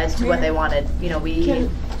as to what they wanted. Do you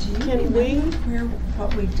Can we? remember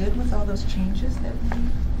what we did with all those changes that we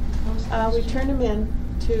proposed? We turned them in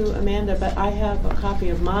to Amanda, but I have a copy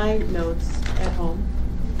of my notes at home.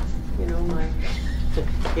 You know, my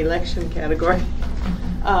election category.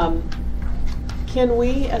 Can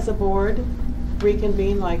we, as a board,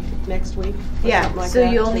 reconvene like next week? or Yeah, something like so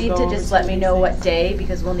that you'll to need go to over just some let me of know these what things? day,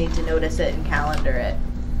 because we'll need to notice it and calendar it.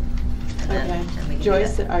 And then- Okay. and we can do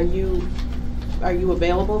Joyce, that. are you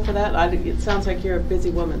available for that? It sounds like you're a busy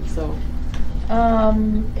woman, so,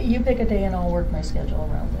 You pick a day and I'll work my schedule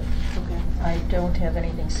around it. okay. I don't have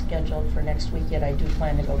anything scheduled for next week yet. I do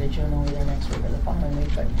plan to go to Juneau either next week or the following week,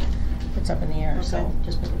 but it's up in the air, so Okay.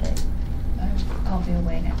 just pick a day. I'll be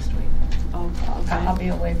away next week. Oh, okay. I'll be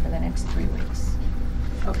away for the next 3 weeks.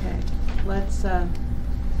 Okay, let's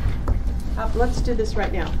do this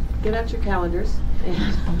right now. Get out your calendars.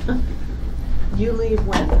 And you leave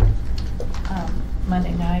when?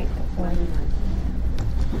 Monday night.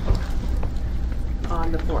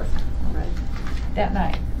 On the 4th, right? That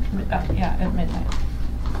night, yeah, at midnight.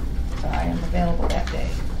 So I am available that day.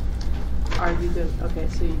 Are you good? Okay,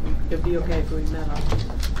 so it'd be okay if we met on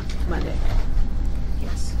Monday.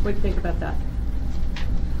 Yes. What do you think about that?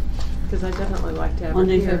 Because I definitely like to have her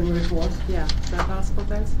Monday, here. February 4th. Yeah, is that possible,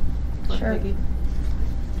 guys? What, Sure. Peggy?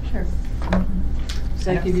 Sure. Does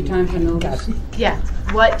that give you time for notice? Yeah,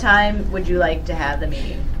 what time would you like to have the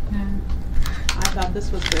meeting? I thought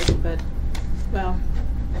this was good, but, well,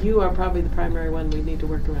 you are probably the primary one we need to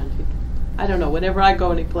work around. I don't know, whenever I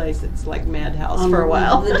go any place, it's like madhouse for a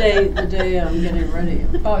while. The day I'm getting ready.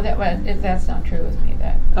 Oh, that's not true with me.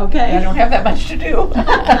 Okay. I don't have that much to do.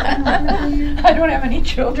 I don't have any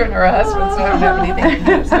children or a husband, so I don't have anything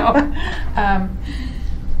to do. So,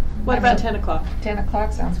 What about 10 o'clock? 10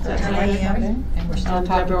 o'clock sounds Is good. that all right? And we're still On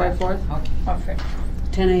talking February about. 4th? Okay, Perfect.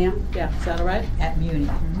 10 a.m.? Yeah, is that all right? at Muni.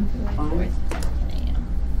 Fine.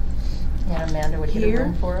 Yeah, Amanda would get a Here?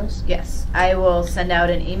 room for us. Yes, I will send out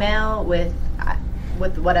an email with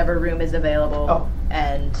whatever room is available Oh.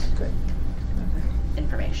 and Good.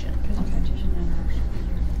 information.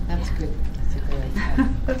 That's good. That's a good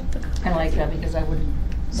idea. I like that because I wouldn't.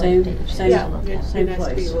 like Same- to take a chance same- to Yeah, look it'd at it. be nice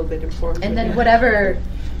to be a little bit informed. And then yeah. whatever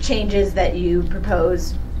changes that you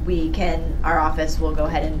propose, our office will go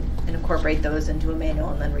ahead and incorporate those into a manual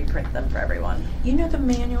and then reprint them for everyone. You know the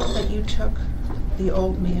manual that you took, the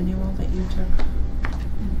old manual that you took?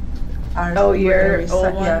 Ours Oh, were your very old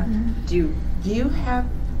set- one? yeah. Do you, Do you have,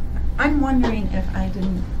 I'm wondering if I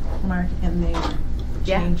didn't mark in there the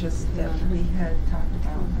Yeah. changes that we had talked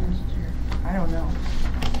about last year. I don't know.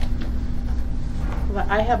 Well,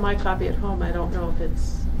 I have my copy at home. I don't know if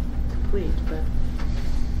it's complete, but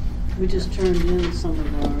We just turned in some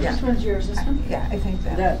of ours. Yeah. This one's yours, this one? Yeah, I think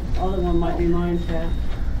that. That other one might be mine, Pat.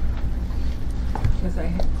 Because I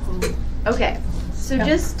had, okay, so Yeah.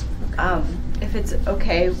 just, if it's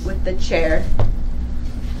okay with the chair,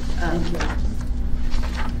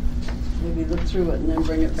 Maybe look through it and then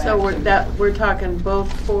bring it back. so to- we're talking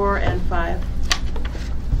both 4 and 5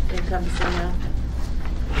 encompassing that.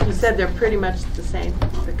 You said they're pretty much the same,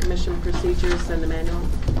 the commission procedures and the manual,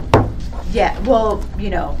 yeah, well,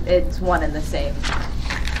 it's one and the same.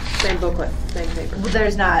 same booklet, same paper. Well,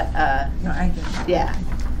 there's not, no, I didn't. yeah,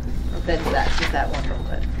 that's just that one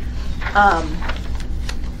booklet.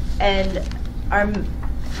 And are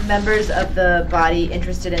members of the body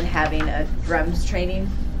interested in having a REMS training?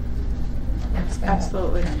 What's that?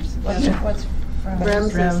 Absolutely. What's from?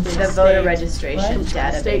 REMS is The the voter state- registration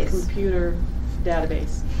State database. computer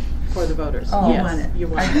database for the voters. Oh, Yes, you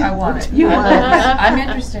want it. I want it. You want it. I'm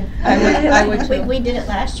interested. I would too. We did it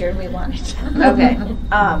last year, we wanted to. Okay,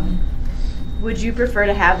 would you prefer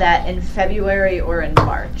to have that in February or in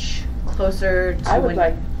March? Closer to I would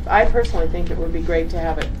when- I personally think it would be great to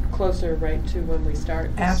have it closer right to when we start.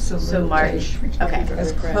 Absolutely. So March, okay.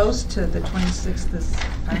 As close to the 26th as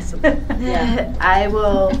possible. Yeah. I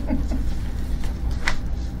will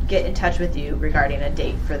get in touch with you regarding a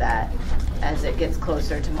date for that as it gets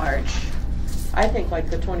closer to March. I think like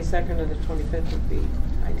the 22nd or the 25th would be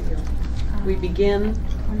ideal. We begin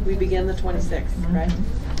the 26th, right?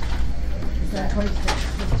 The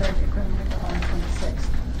 26th, we'll start the criminal record on the 26th.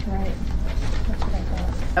 Right. That's what I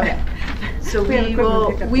thought. Okay, so We have we equipment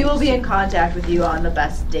will, pickup we will be dates. in contact with you on the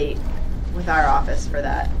best date with our office for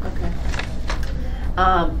that. Okay.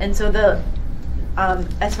 And so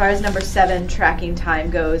as far as number 7, tracking time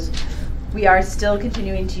goes, we are still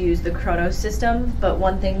continuing to use the Chronos system, but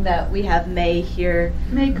one thing that we have May here,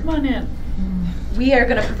 May, come on in. we are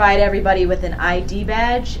gonna provide everybody with an ID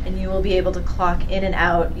badge, and you will be able to clock in and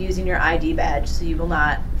out using your ID badge, so you will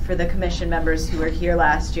not, for the commission members who were here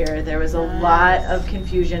last year, there was a lot of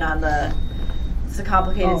confusion on it's a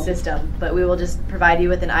complicated Oh. system, but we will just provide you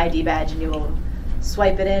with an ID badge and you will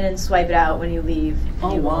swipe it in and swipe it out when you leave.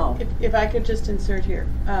 Oh, wow. If I could just insert here,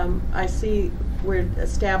 I see we're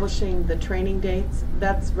establishing the training dates,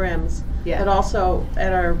 that's REMS. Yeah. But also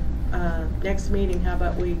at our next meeting, how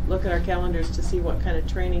about we look at our calendars to see what kind of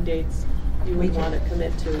training dates you would want to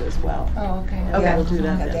commit to as well. Oh, okay. And Okay. we'll do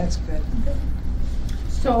that Yeah, then. that's good.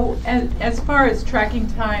 So as far as tracking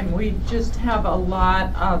time, we just have a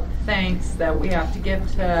lot of thanks that we have to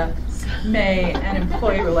give to May and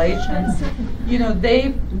Employee Relations. You know,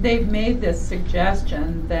 they've made this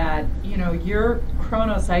suggestion that, you know, your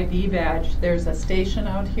Kronos ID badge, there's a station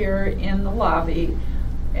out here in the lobby,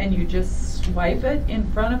 and you just swipe it in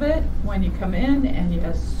front of it when you come in, and you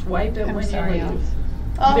swipe it when you leave.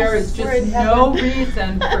 There is just no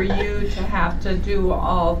reason for you to have to do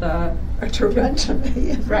all the Or to run to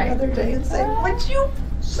me every Right. other day and say, would you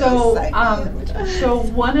So, please sign in? so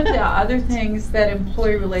one of the other things that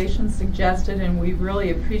Employee Relations suggested, and we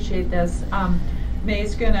really appreciate this,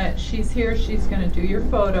 May's she's here, she's gonna do your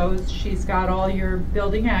photos, she's got all your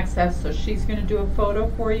building access, so she's gonna do a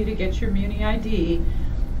photo for you to get your Muni ID,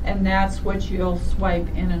 and that's what you'll swipe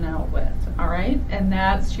in and out with, all right? And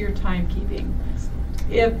that's your timekeeping.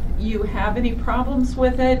 If you have any problems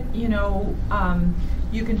with it, you know,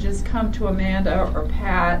 you can just come to Amanda or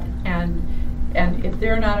Pat, and if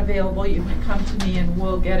they're not available, you can come to me and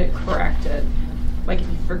we'll get it corrected. Like if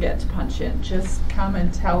you forget to punch in, just come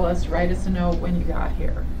and tell us, write us a note when you got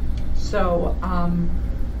here. So,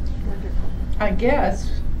 I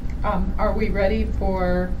guess, are we ready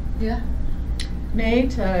for May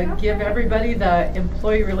to give everybody the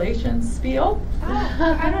Employee Relations spiel?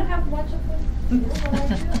 I don't have much of this, but I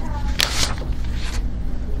do have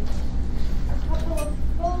a couple of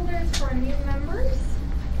folders for new members.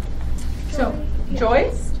 So,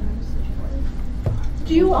 Joyce?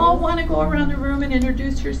 Do you all want to go around the room and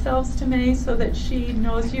introduce yourselves to May so that she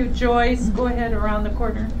knows you? Joyce, go ahead around the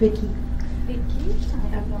corner. Vicki. Vicky, I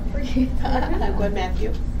have one for you. I'm good,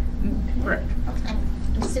 Matthew. Right.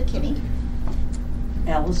 I'm Sue Kinney.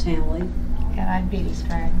 Alice Hanley. And I'm Beatty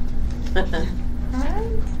Strang.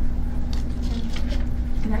 Alright.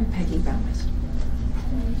 And I'm Peggy Bounds.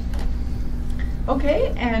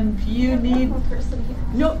 Okay, and you need, One person here.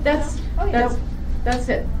 no, that's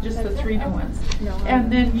it, just the three new ones.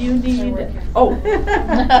 And then you need,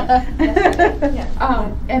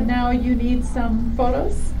 and now you need some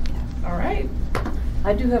photos? All right.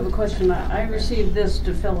 I do have a question. I received this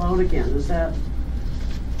to fill out again. Is that?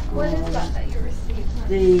 What is that you received?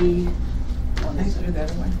 The. I threw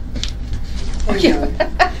that away.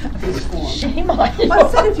 This form. Shame on you. Well,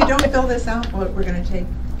 it said if you don't fill this out, we're gonna take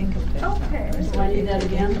income tax. Okay. Do I need that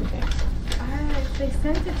again? They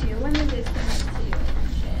sent it to you. When did they send it to you?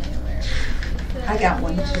 January. I got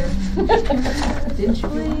one too. Didn't you?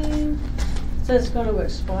 Explain. So it's going to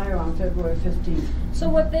expire on February 15th. So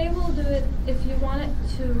what they will do it, if you want it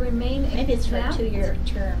to remain Maybe it's for a exempt, 2-year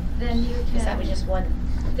term. then you Because that was can, just one.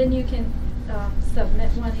 then you can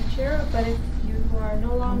submit one each year. But if you are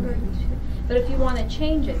no longer, but if you want to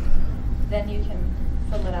change it, then you can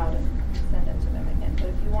fill it out and send it to them again. But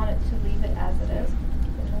if you want it to leave it as it is,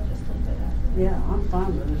 then we'll just leave it as it is. Yeah, I'm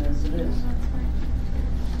fine with it as it is.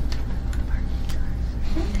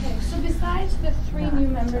 Okay, so besides the 3 new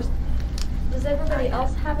members, does everybody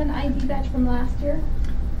else have an ID badge from last year?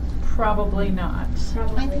 Probably not.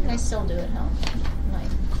 I think I still do at home.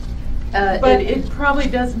 Like, But it probably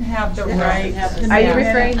doesn't have the right. Are you Yeah.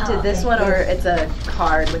 referring to Oh, this okay. one, or it's a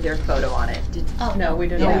card with your photo on it? oh, No, we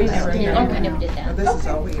don't. Yeah, we no, never we did. never, Okay. we never did that. This is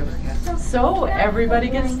all we ever had. So everybody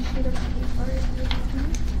gets, Blank sheet of paper.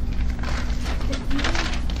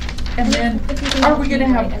 and then, If you can are help we me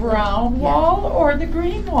gonna write have it. brown wall or the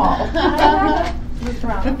green wall?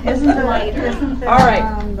 Isn't there, All right,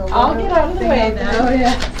 I'll get out of the way then.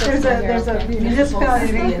 There's a municipality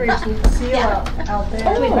of Anchorage seal out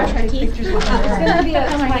there. Do we brush our teeth? It's gonna be a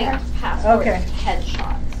slight passport Okay.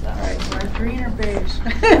 headshot, so. All right, we're green or beige?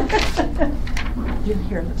 Your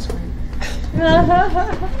hair looks great.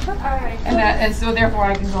 Alright. And so therefore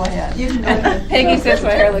I can go ahead. You can go ahead. Peggy says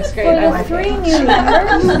my hair looks great. For I the like 3 it. new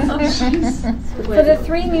members, for the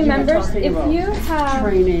 3 new You were members, talking if about you have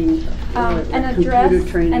Training. an address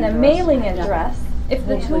and a mailing address, if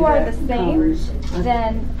the 2 are the same,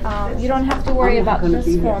 then You don't have to worry I'm not about gonna this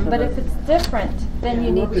be here form, for but the- if it's different, then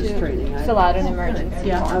you need Workers' training. to fill out an emergency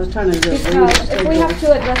Yeah, I form. was trying to do it. Because if we have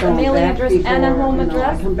to address a Going mailing back address and a before, home you know, I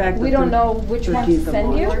address, come back we the don't know which one to 13th of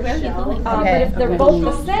send you. March. But if they're Okay. both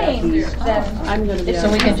the same, then I'm gonna be. So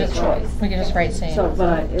we out. can just write same. So,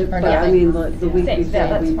 but Or I nothing. mean, the week Same, yeah,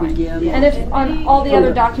 before we that's fine. begin. And if on all the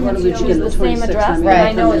other documents you What do we choose begin, the same 26th? address, mean, then I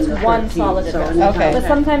Right. know it's the one 13th, solid so address. Okay. But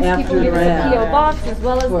sometimes after people give us a that, PO box as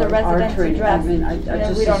well as for the our residence training, address, I mean, I and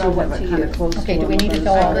just we don't know assume what that to kinda use. close Okay, do we one need to of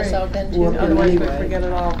fill all us this out then too? working Otherwise we anyway. forget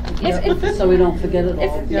it all. If So we don't forget it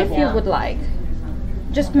all. if you would like,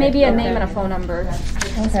 just maybe a name and a phone number.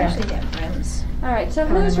 Okay. All right, so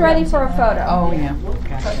who's ready for a photo? Oh, yeah.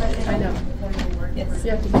 I know. It's,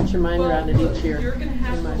 You have to get your mind around it each year. You're gonna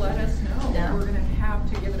have to let us know. Yeah. We're gonna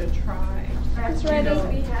have to give it a try. Who's ready?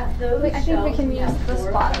 I think we can use the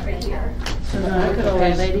spot over here. I could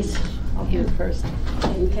always, ladies, I'll do it first.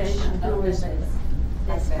 okay, I could always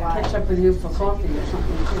catch up with you for coffee or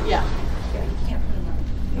something too. Yeah.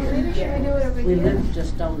 Should we do it over We here? live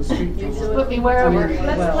just down the street from us. Put me wherever.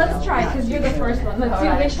 Let's try, because you're the first one. Let's see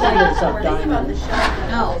which I live up one. Diamond.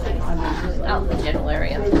 no, I mean, out in the general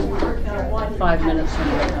area. 5 minutes from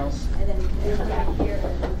my house. I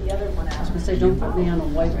was gonna say, don't put me on a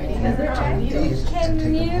white. Can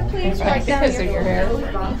you please write down Because of your your hair.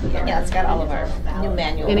 Yeah, it's got all of our new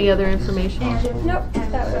manual. Any other information? Nope,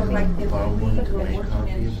 that would be. Borrow one copy of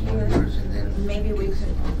one of yours and then Maybe we could,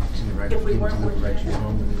 to the reg- if we give it weren't to the working registry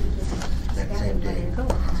home that same day.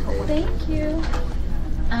 Today. Thank you.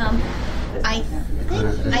 I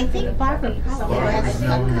think Barbara probably Well, has it's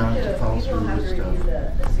known not to follow through with stuff.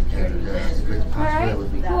 And it's possible that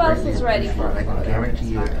would be. Who else is ready for I can guarantee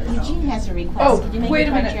you. Eugene has a request. Oh, Could you make wait it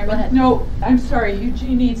a by minute. chairman? No, I'm sorry.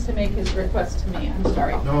 Eugene needs to make his request to me. I'm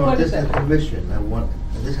sorry. No, What this is is it? the commission. I want,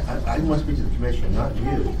 this, I want to speak to the commission, not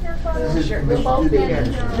you. This is Sure, the we'll both commission be to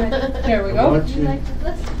the here. commission. There we I go. want to give you Right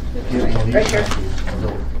these here. copies. So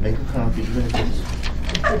make a copy, even if it's,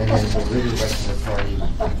 and then deliver it back to the party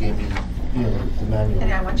who gave me, you know, the manual.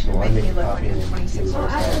 And I want you to So make me a look copy like a and give 26 it back.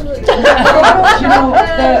 You know,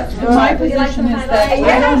 my position is that I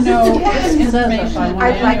don't know this information I'd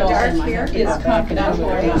like manual dark hair. is confidential.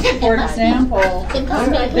 For example, Can call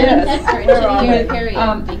me this, period,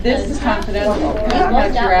 this is because confidential, we because it worked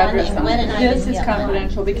has your out one address and on Gwen it. and I This didn't is get one.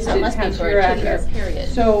 confidential because So it it must be has for a your 2-year address. period.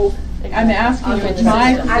 So I'm asking you, it's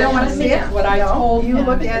my I don't wanna see position, it. what I No. told You him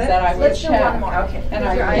look is at it. that I would Let's do one check. more. Okay. And I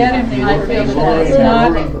would get him the You information already that it's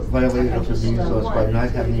not. violated open meeting laws by not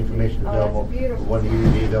having the information available, one year to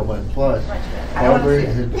be available, and plus, I don't wanna Barbara see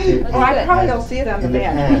has. it. Oh, I probably don't see it on the in the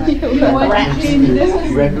back. past. You know what, Gene, this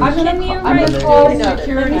is, Records- I'm Can you gonna write call down-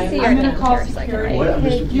 security, Let me see your I'm gonna name call here so I can security. What,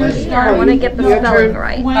 Mr. You're President? starting. I wanna get the No, spelling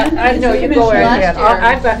right. when I know, is you the go right commission ahead. last year?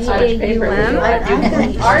 I've got so much paper. I'm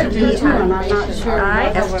not sure I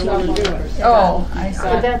how I want to do it. Oh, I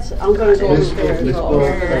But see. that's, I'm gonna go This upstairs. Ms. Bowles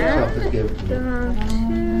herself has given to me.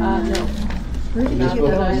 Ms.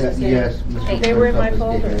 Bowles, yes, Ms. They were in my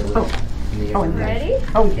Bowles has folder. given Oh, in me. there. Ready?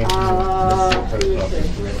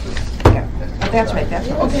 That's right, that's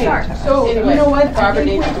what Okay, okay. so, you know what, I Barbara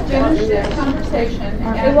think needs we've to finished this conversation. It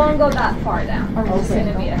and- won't go that far down. It's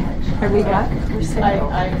gonna be a headshot. Are we back?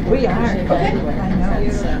 We are. Okay. I know.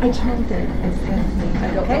 I told her. I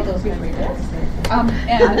don't know those memories.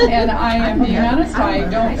 And I am being honest, I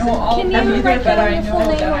don't know all of Can them you either, write but down I your know full name?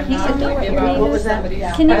 that I'm He not said know gonna what give your up. name What is. was somebody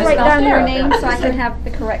else? Can you But write it's not down your there. name so I can have the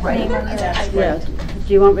correct name on your Yes.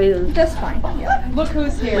 Do you want me to? Just fine, yeah. Look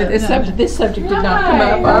who's here. This subject did not come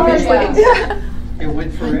Hi, up, how are obviously. you? It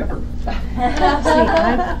went forever.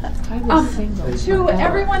 To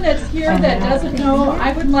everyone that's here that doesn't know,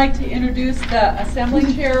 I would like to introduce the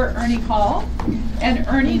Assembly Chair, Ernie Hall. And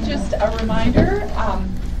Ernie, just a reminder,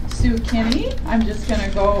 Sue Kinney, I'm just gonna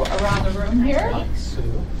go around the room here. Sue.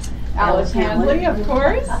 Alice Handley, of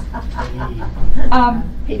course.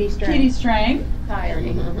 Petey Strang. Hi,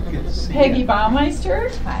 Ernie. Good to see Peggy you.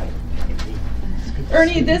 Baumeister.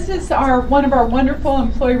 Ernie, this is one of our wonderful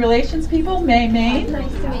employee relations people, May Main. Nice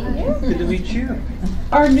to meet you. Good to meet you.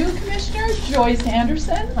 Our new commissioner, Joyce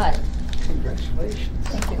Anderson. Hi. Congratulations.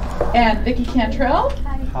 And Vicki Cantrell.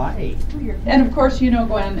 Hi. And of course, you know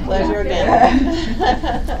Gwen. Pleasure again.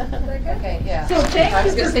 Okay, yeah. So thank I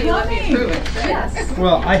was you gonna for say you let me coming. approve it. Yes.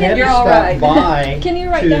 Well, I had to You're all stop right. by Can you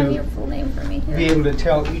write down your to full name for me be here? able to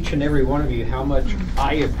tell each and every one of you how much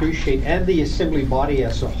I appreciate, and the assembly body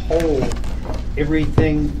as a whole,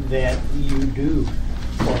 everything that you do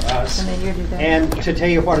for us. And to tell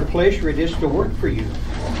you what a pleasure it is to work for you.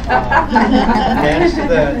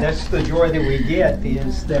 That's the joy that we get,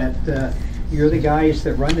 is that you're the guys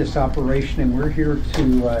that run this operation, and we're here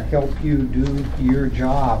to help you do your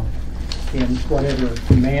job in whatever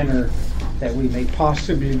manner that we may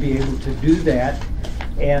possibly be able to do that.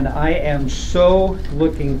 And I am so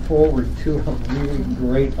looking forward to a really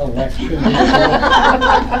great election.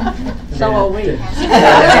 So are we.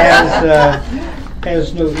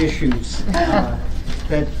 Has no issues.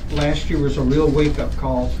 That last year was a real wake-up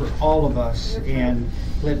call for all of us, and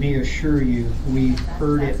let me assure you, we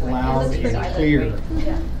heard it loud and clear.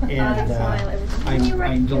 And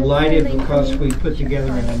I'm delighted because we put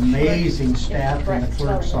together an amazing staff in the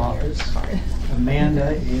clerk's office.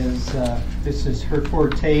 Amanda is, this is her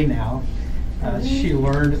forte now. She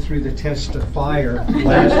learned through the test of fire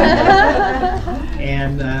last year.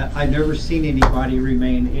 And I've never seen anybody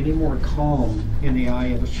remain any more calm in the eye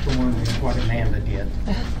of a storm than what Amanda did.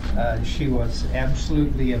 She was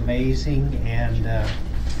absolutely amazing, and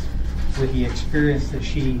with the experience that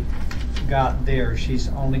she got there, she's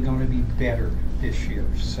only going to be better this year.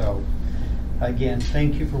 So again,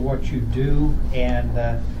 thank you for what you do, and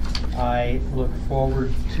I look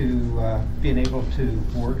forward to being able to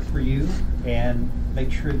work for you and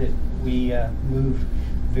make sure that we move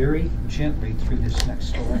very gently through this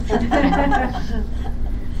next election.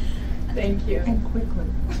 Thank you. And quickly.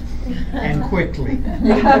 And quickly.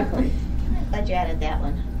 Glad you added that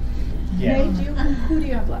one. Yeah. Who do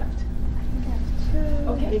you have left?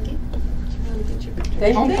 Okay. Vicki, do you want to get your picture?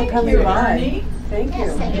 Thank you for coming by. Thank you.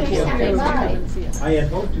 Yes, thank you. I had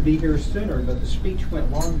hoped to be here sooner, but the speech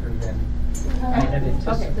went longer than I had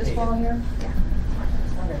anticipated. Okay, this wall here?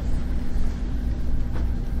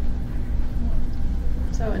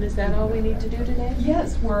 So, and is that all we need to do today?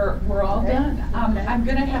 Yes, we're all done. I'm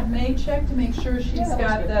gonna have May check to make sure she's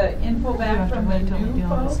got the info back from the new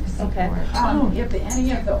folks. Okay. If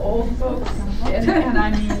any of the old folks, and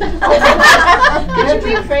I mean. Could you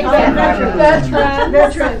be afraid of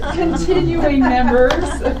Veterans, continuing members,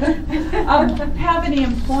 have any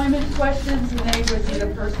employment questions, Renee would be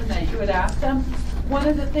the person that you would ask them. One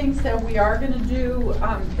of the things that we are gonna do,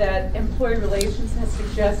 that Employee Relations has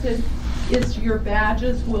suggested, is your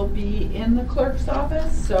badges will be in the clerk's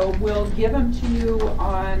office, so we'll give them to you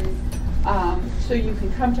on, so you can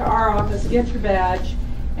come to our office, get your badge,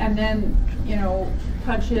 and then, you know,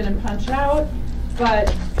 punch in and punch out.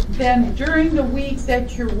 But then during the week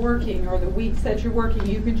that you're working, or the weeks that you're working,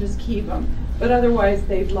 you can just keep them. But otherwise,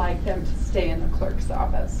 they'd like them to stay in the clerk's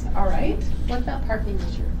office, all right? What about parking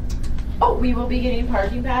this year? Oh, we will be getting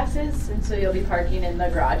parking passes, and so you'll be parking in the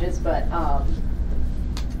garages, but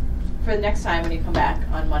for the next time when you come back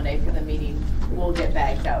on Monday for the meeting, we'll get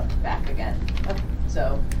bagged out back again.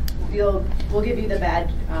 So we'll give you the badge,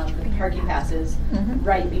 the parking passes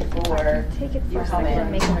right before you come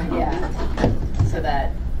in. Yeah, so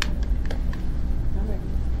that.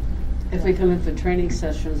 If we come in for training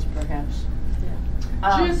sessions, perhaps.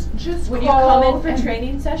 Just when you come in for and-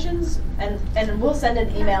 training sessions, and we'll send an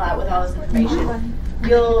email out with all this information.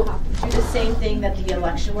 You'll do the same thing that the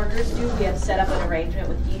election workers do. We have set up an arrangement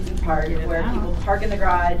with Easy Park where people park in the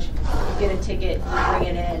garage, you get a ticket, you bring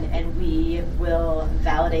it in, and we will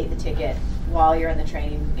validate the ticket while you're in the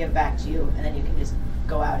training, give it back to you, and then you can just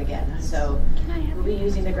go out again. So we'll be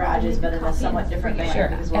using the garages, but in a somewhat different manner. Sure,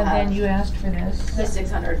 Because we'll and have then you asked for this. the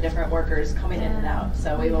 600 different workers coming in and out.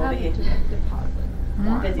 So we will be busy.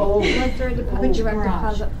 Was there a direct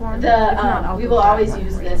deposit form? We will always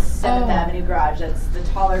use this 7th Avenue garage. That's the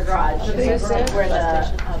taller garage where the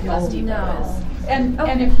bus depot is. And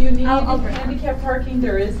if you need handicap parking,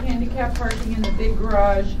 there is handicap parking in the big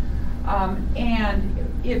garage. And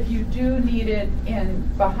if you do need it in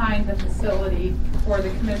behind the facility for the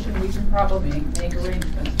commission, we can probably make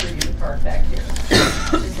arrangements for you to park back here.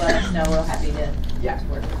 Just let us know. We're happy to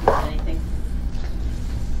work with you on anything.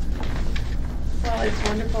 Well, it's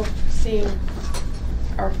wonderful seeing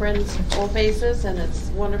our friends' full faces, and it's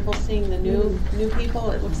wonderful seeing the new people.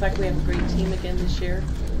 It looks like we have a great team again this year.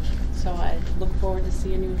 So I look forward to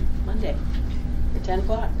seeing you Monday at 10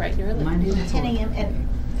 o'clock, bright and early. Monday. 10 a.m. and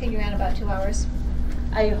figure out about 2 hours.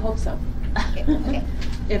 I hope so. Okay.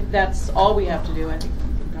 If that's all we have to do, I think we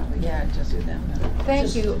can probably just do that.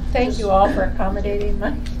 Thank you all for accommodating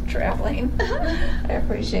my traveling. I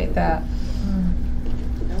appreciate that.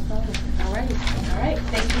 No problem. All right.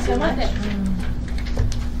 Thank you so much.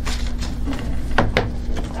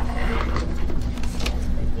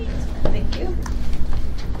 Thank you.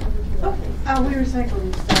 We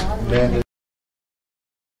recycling stuff.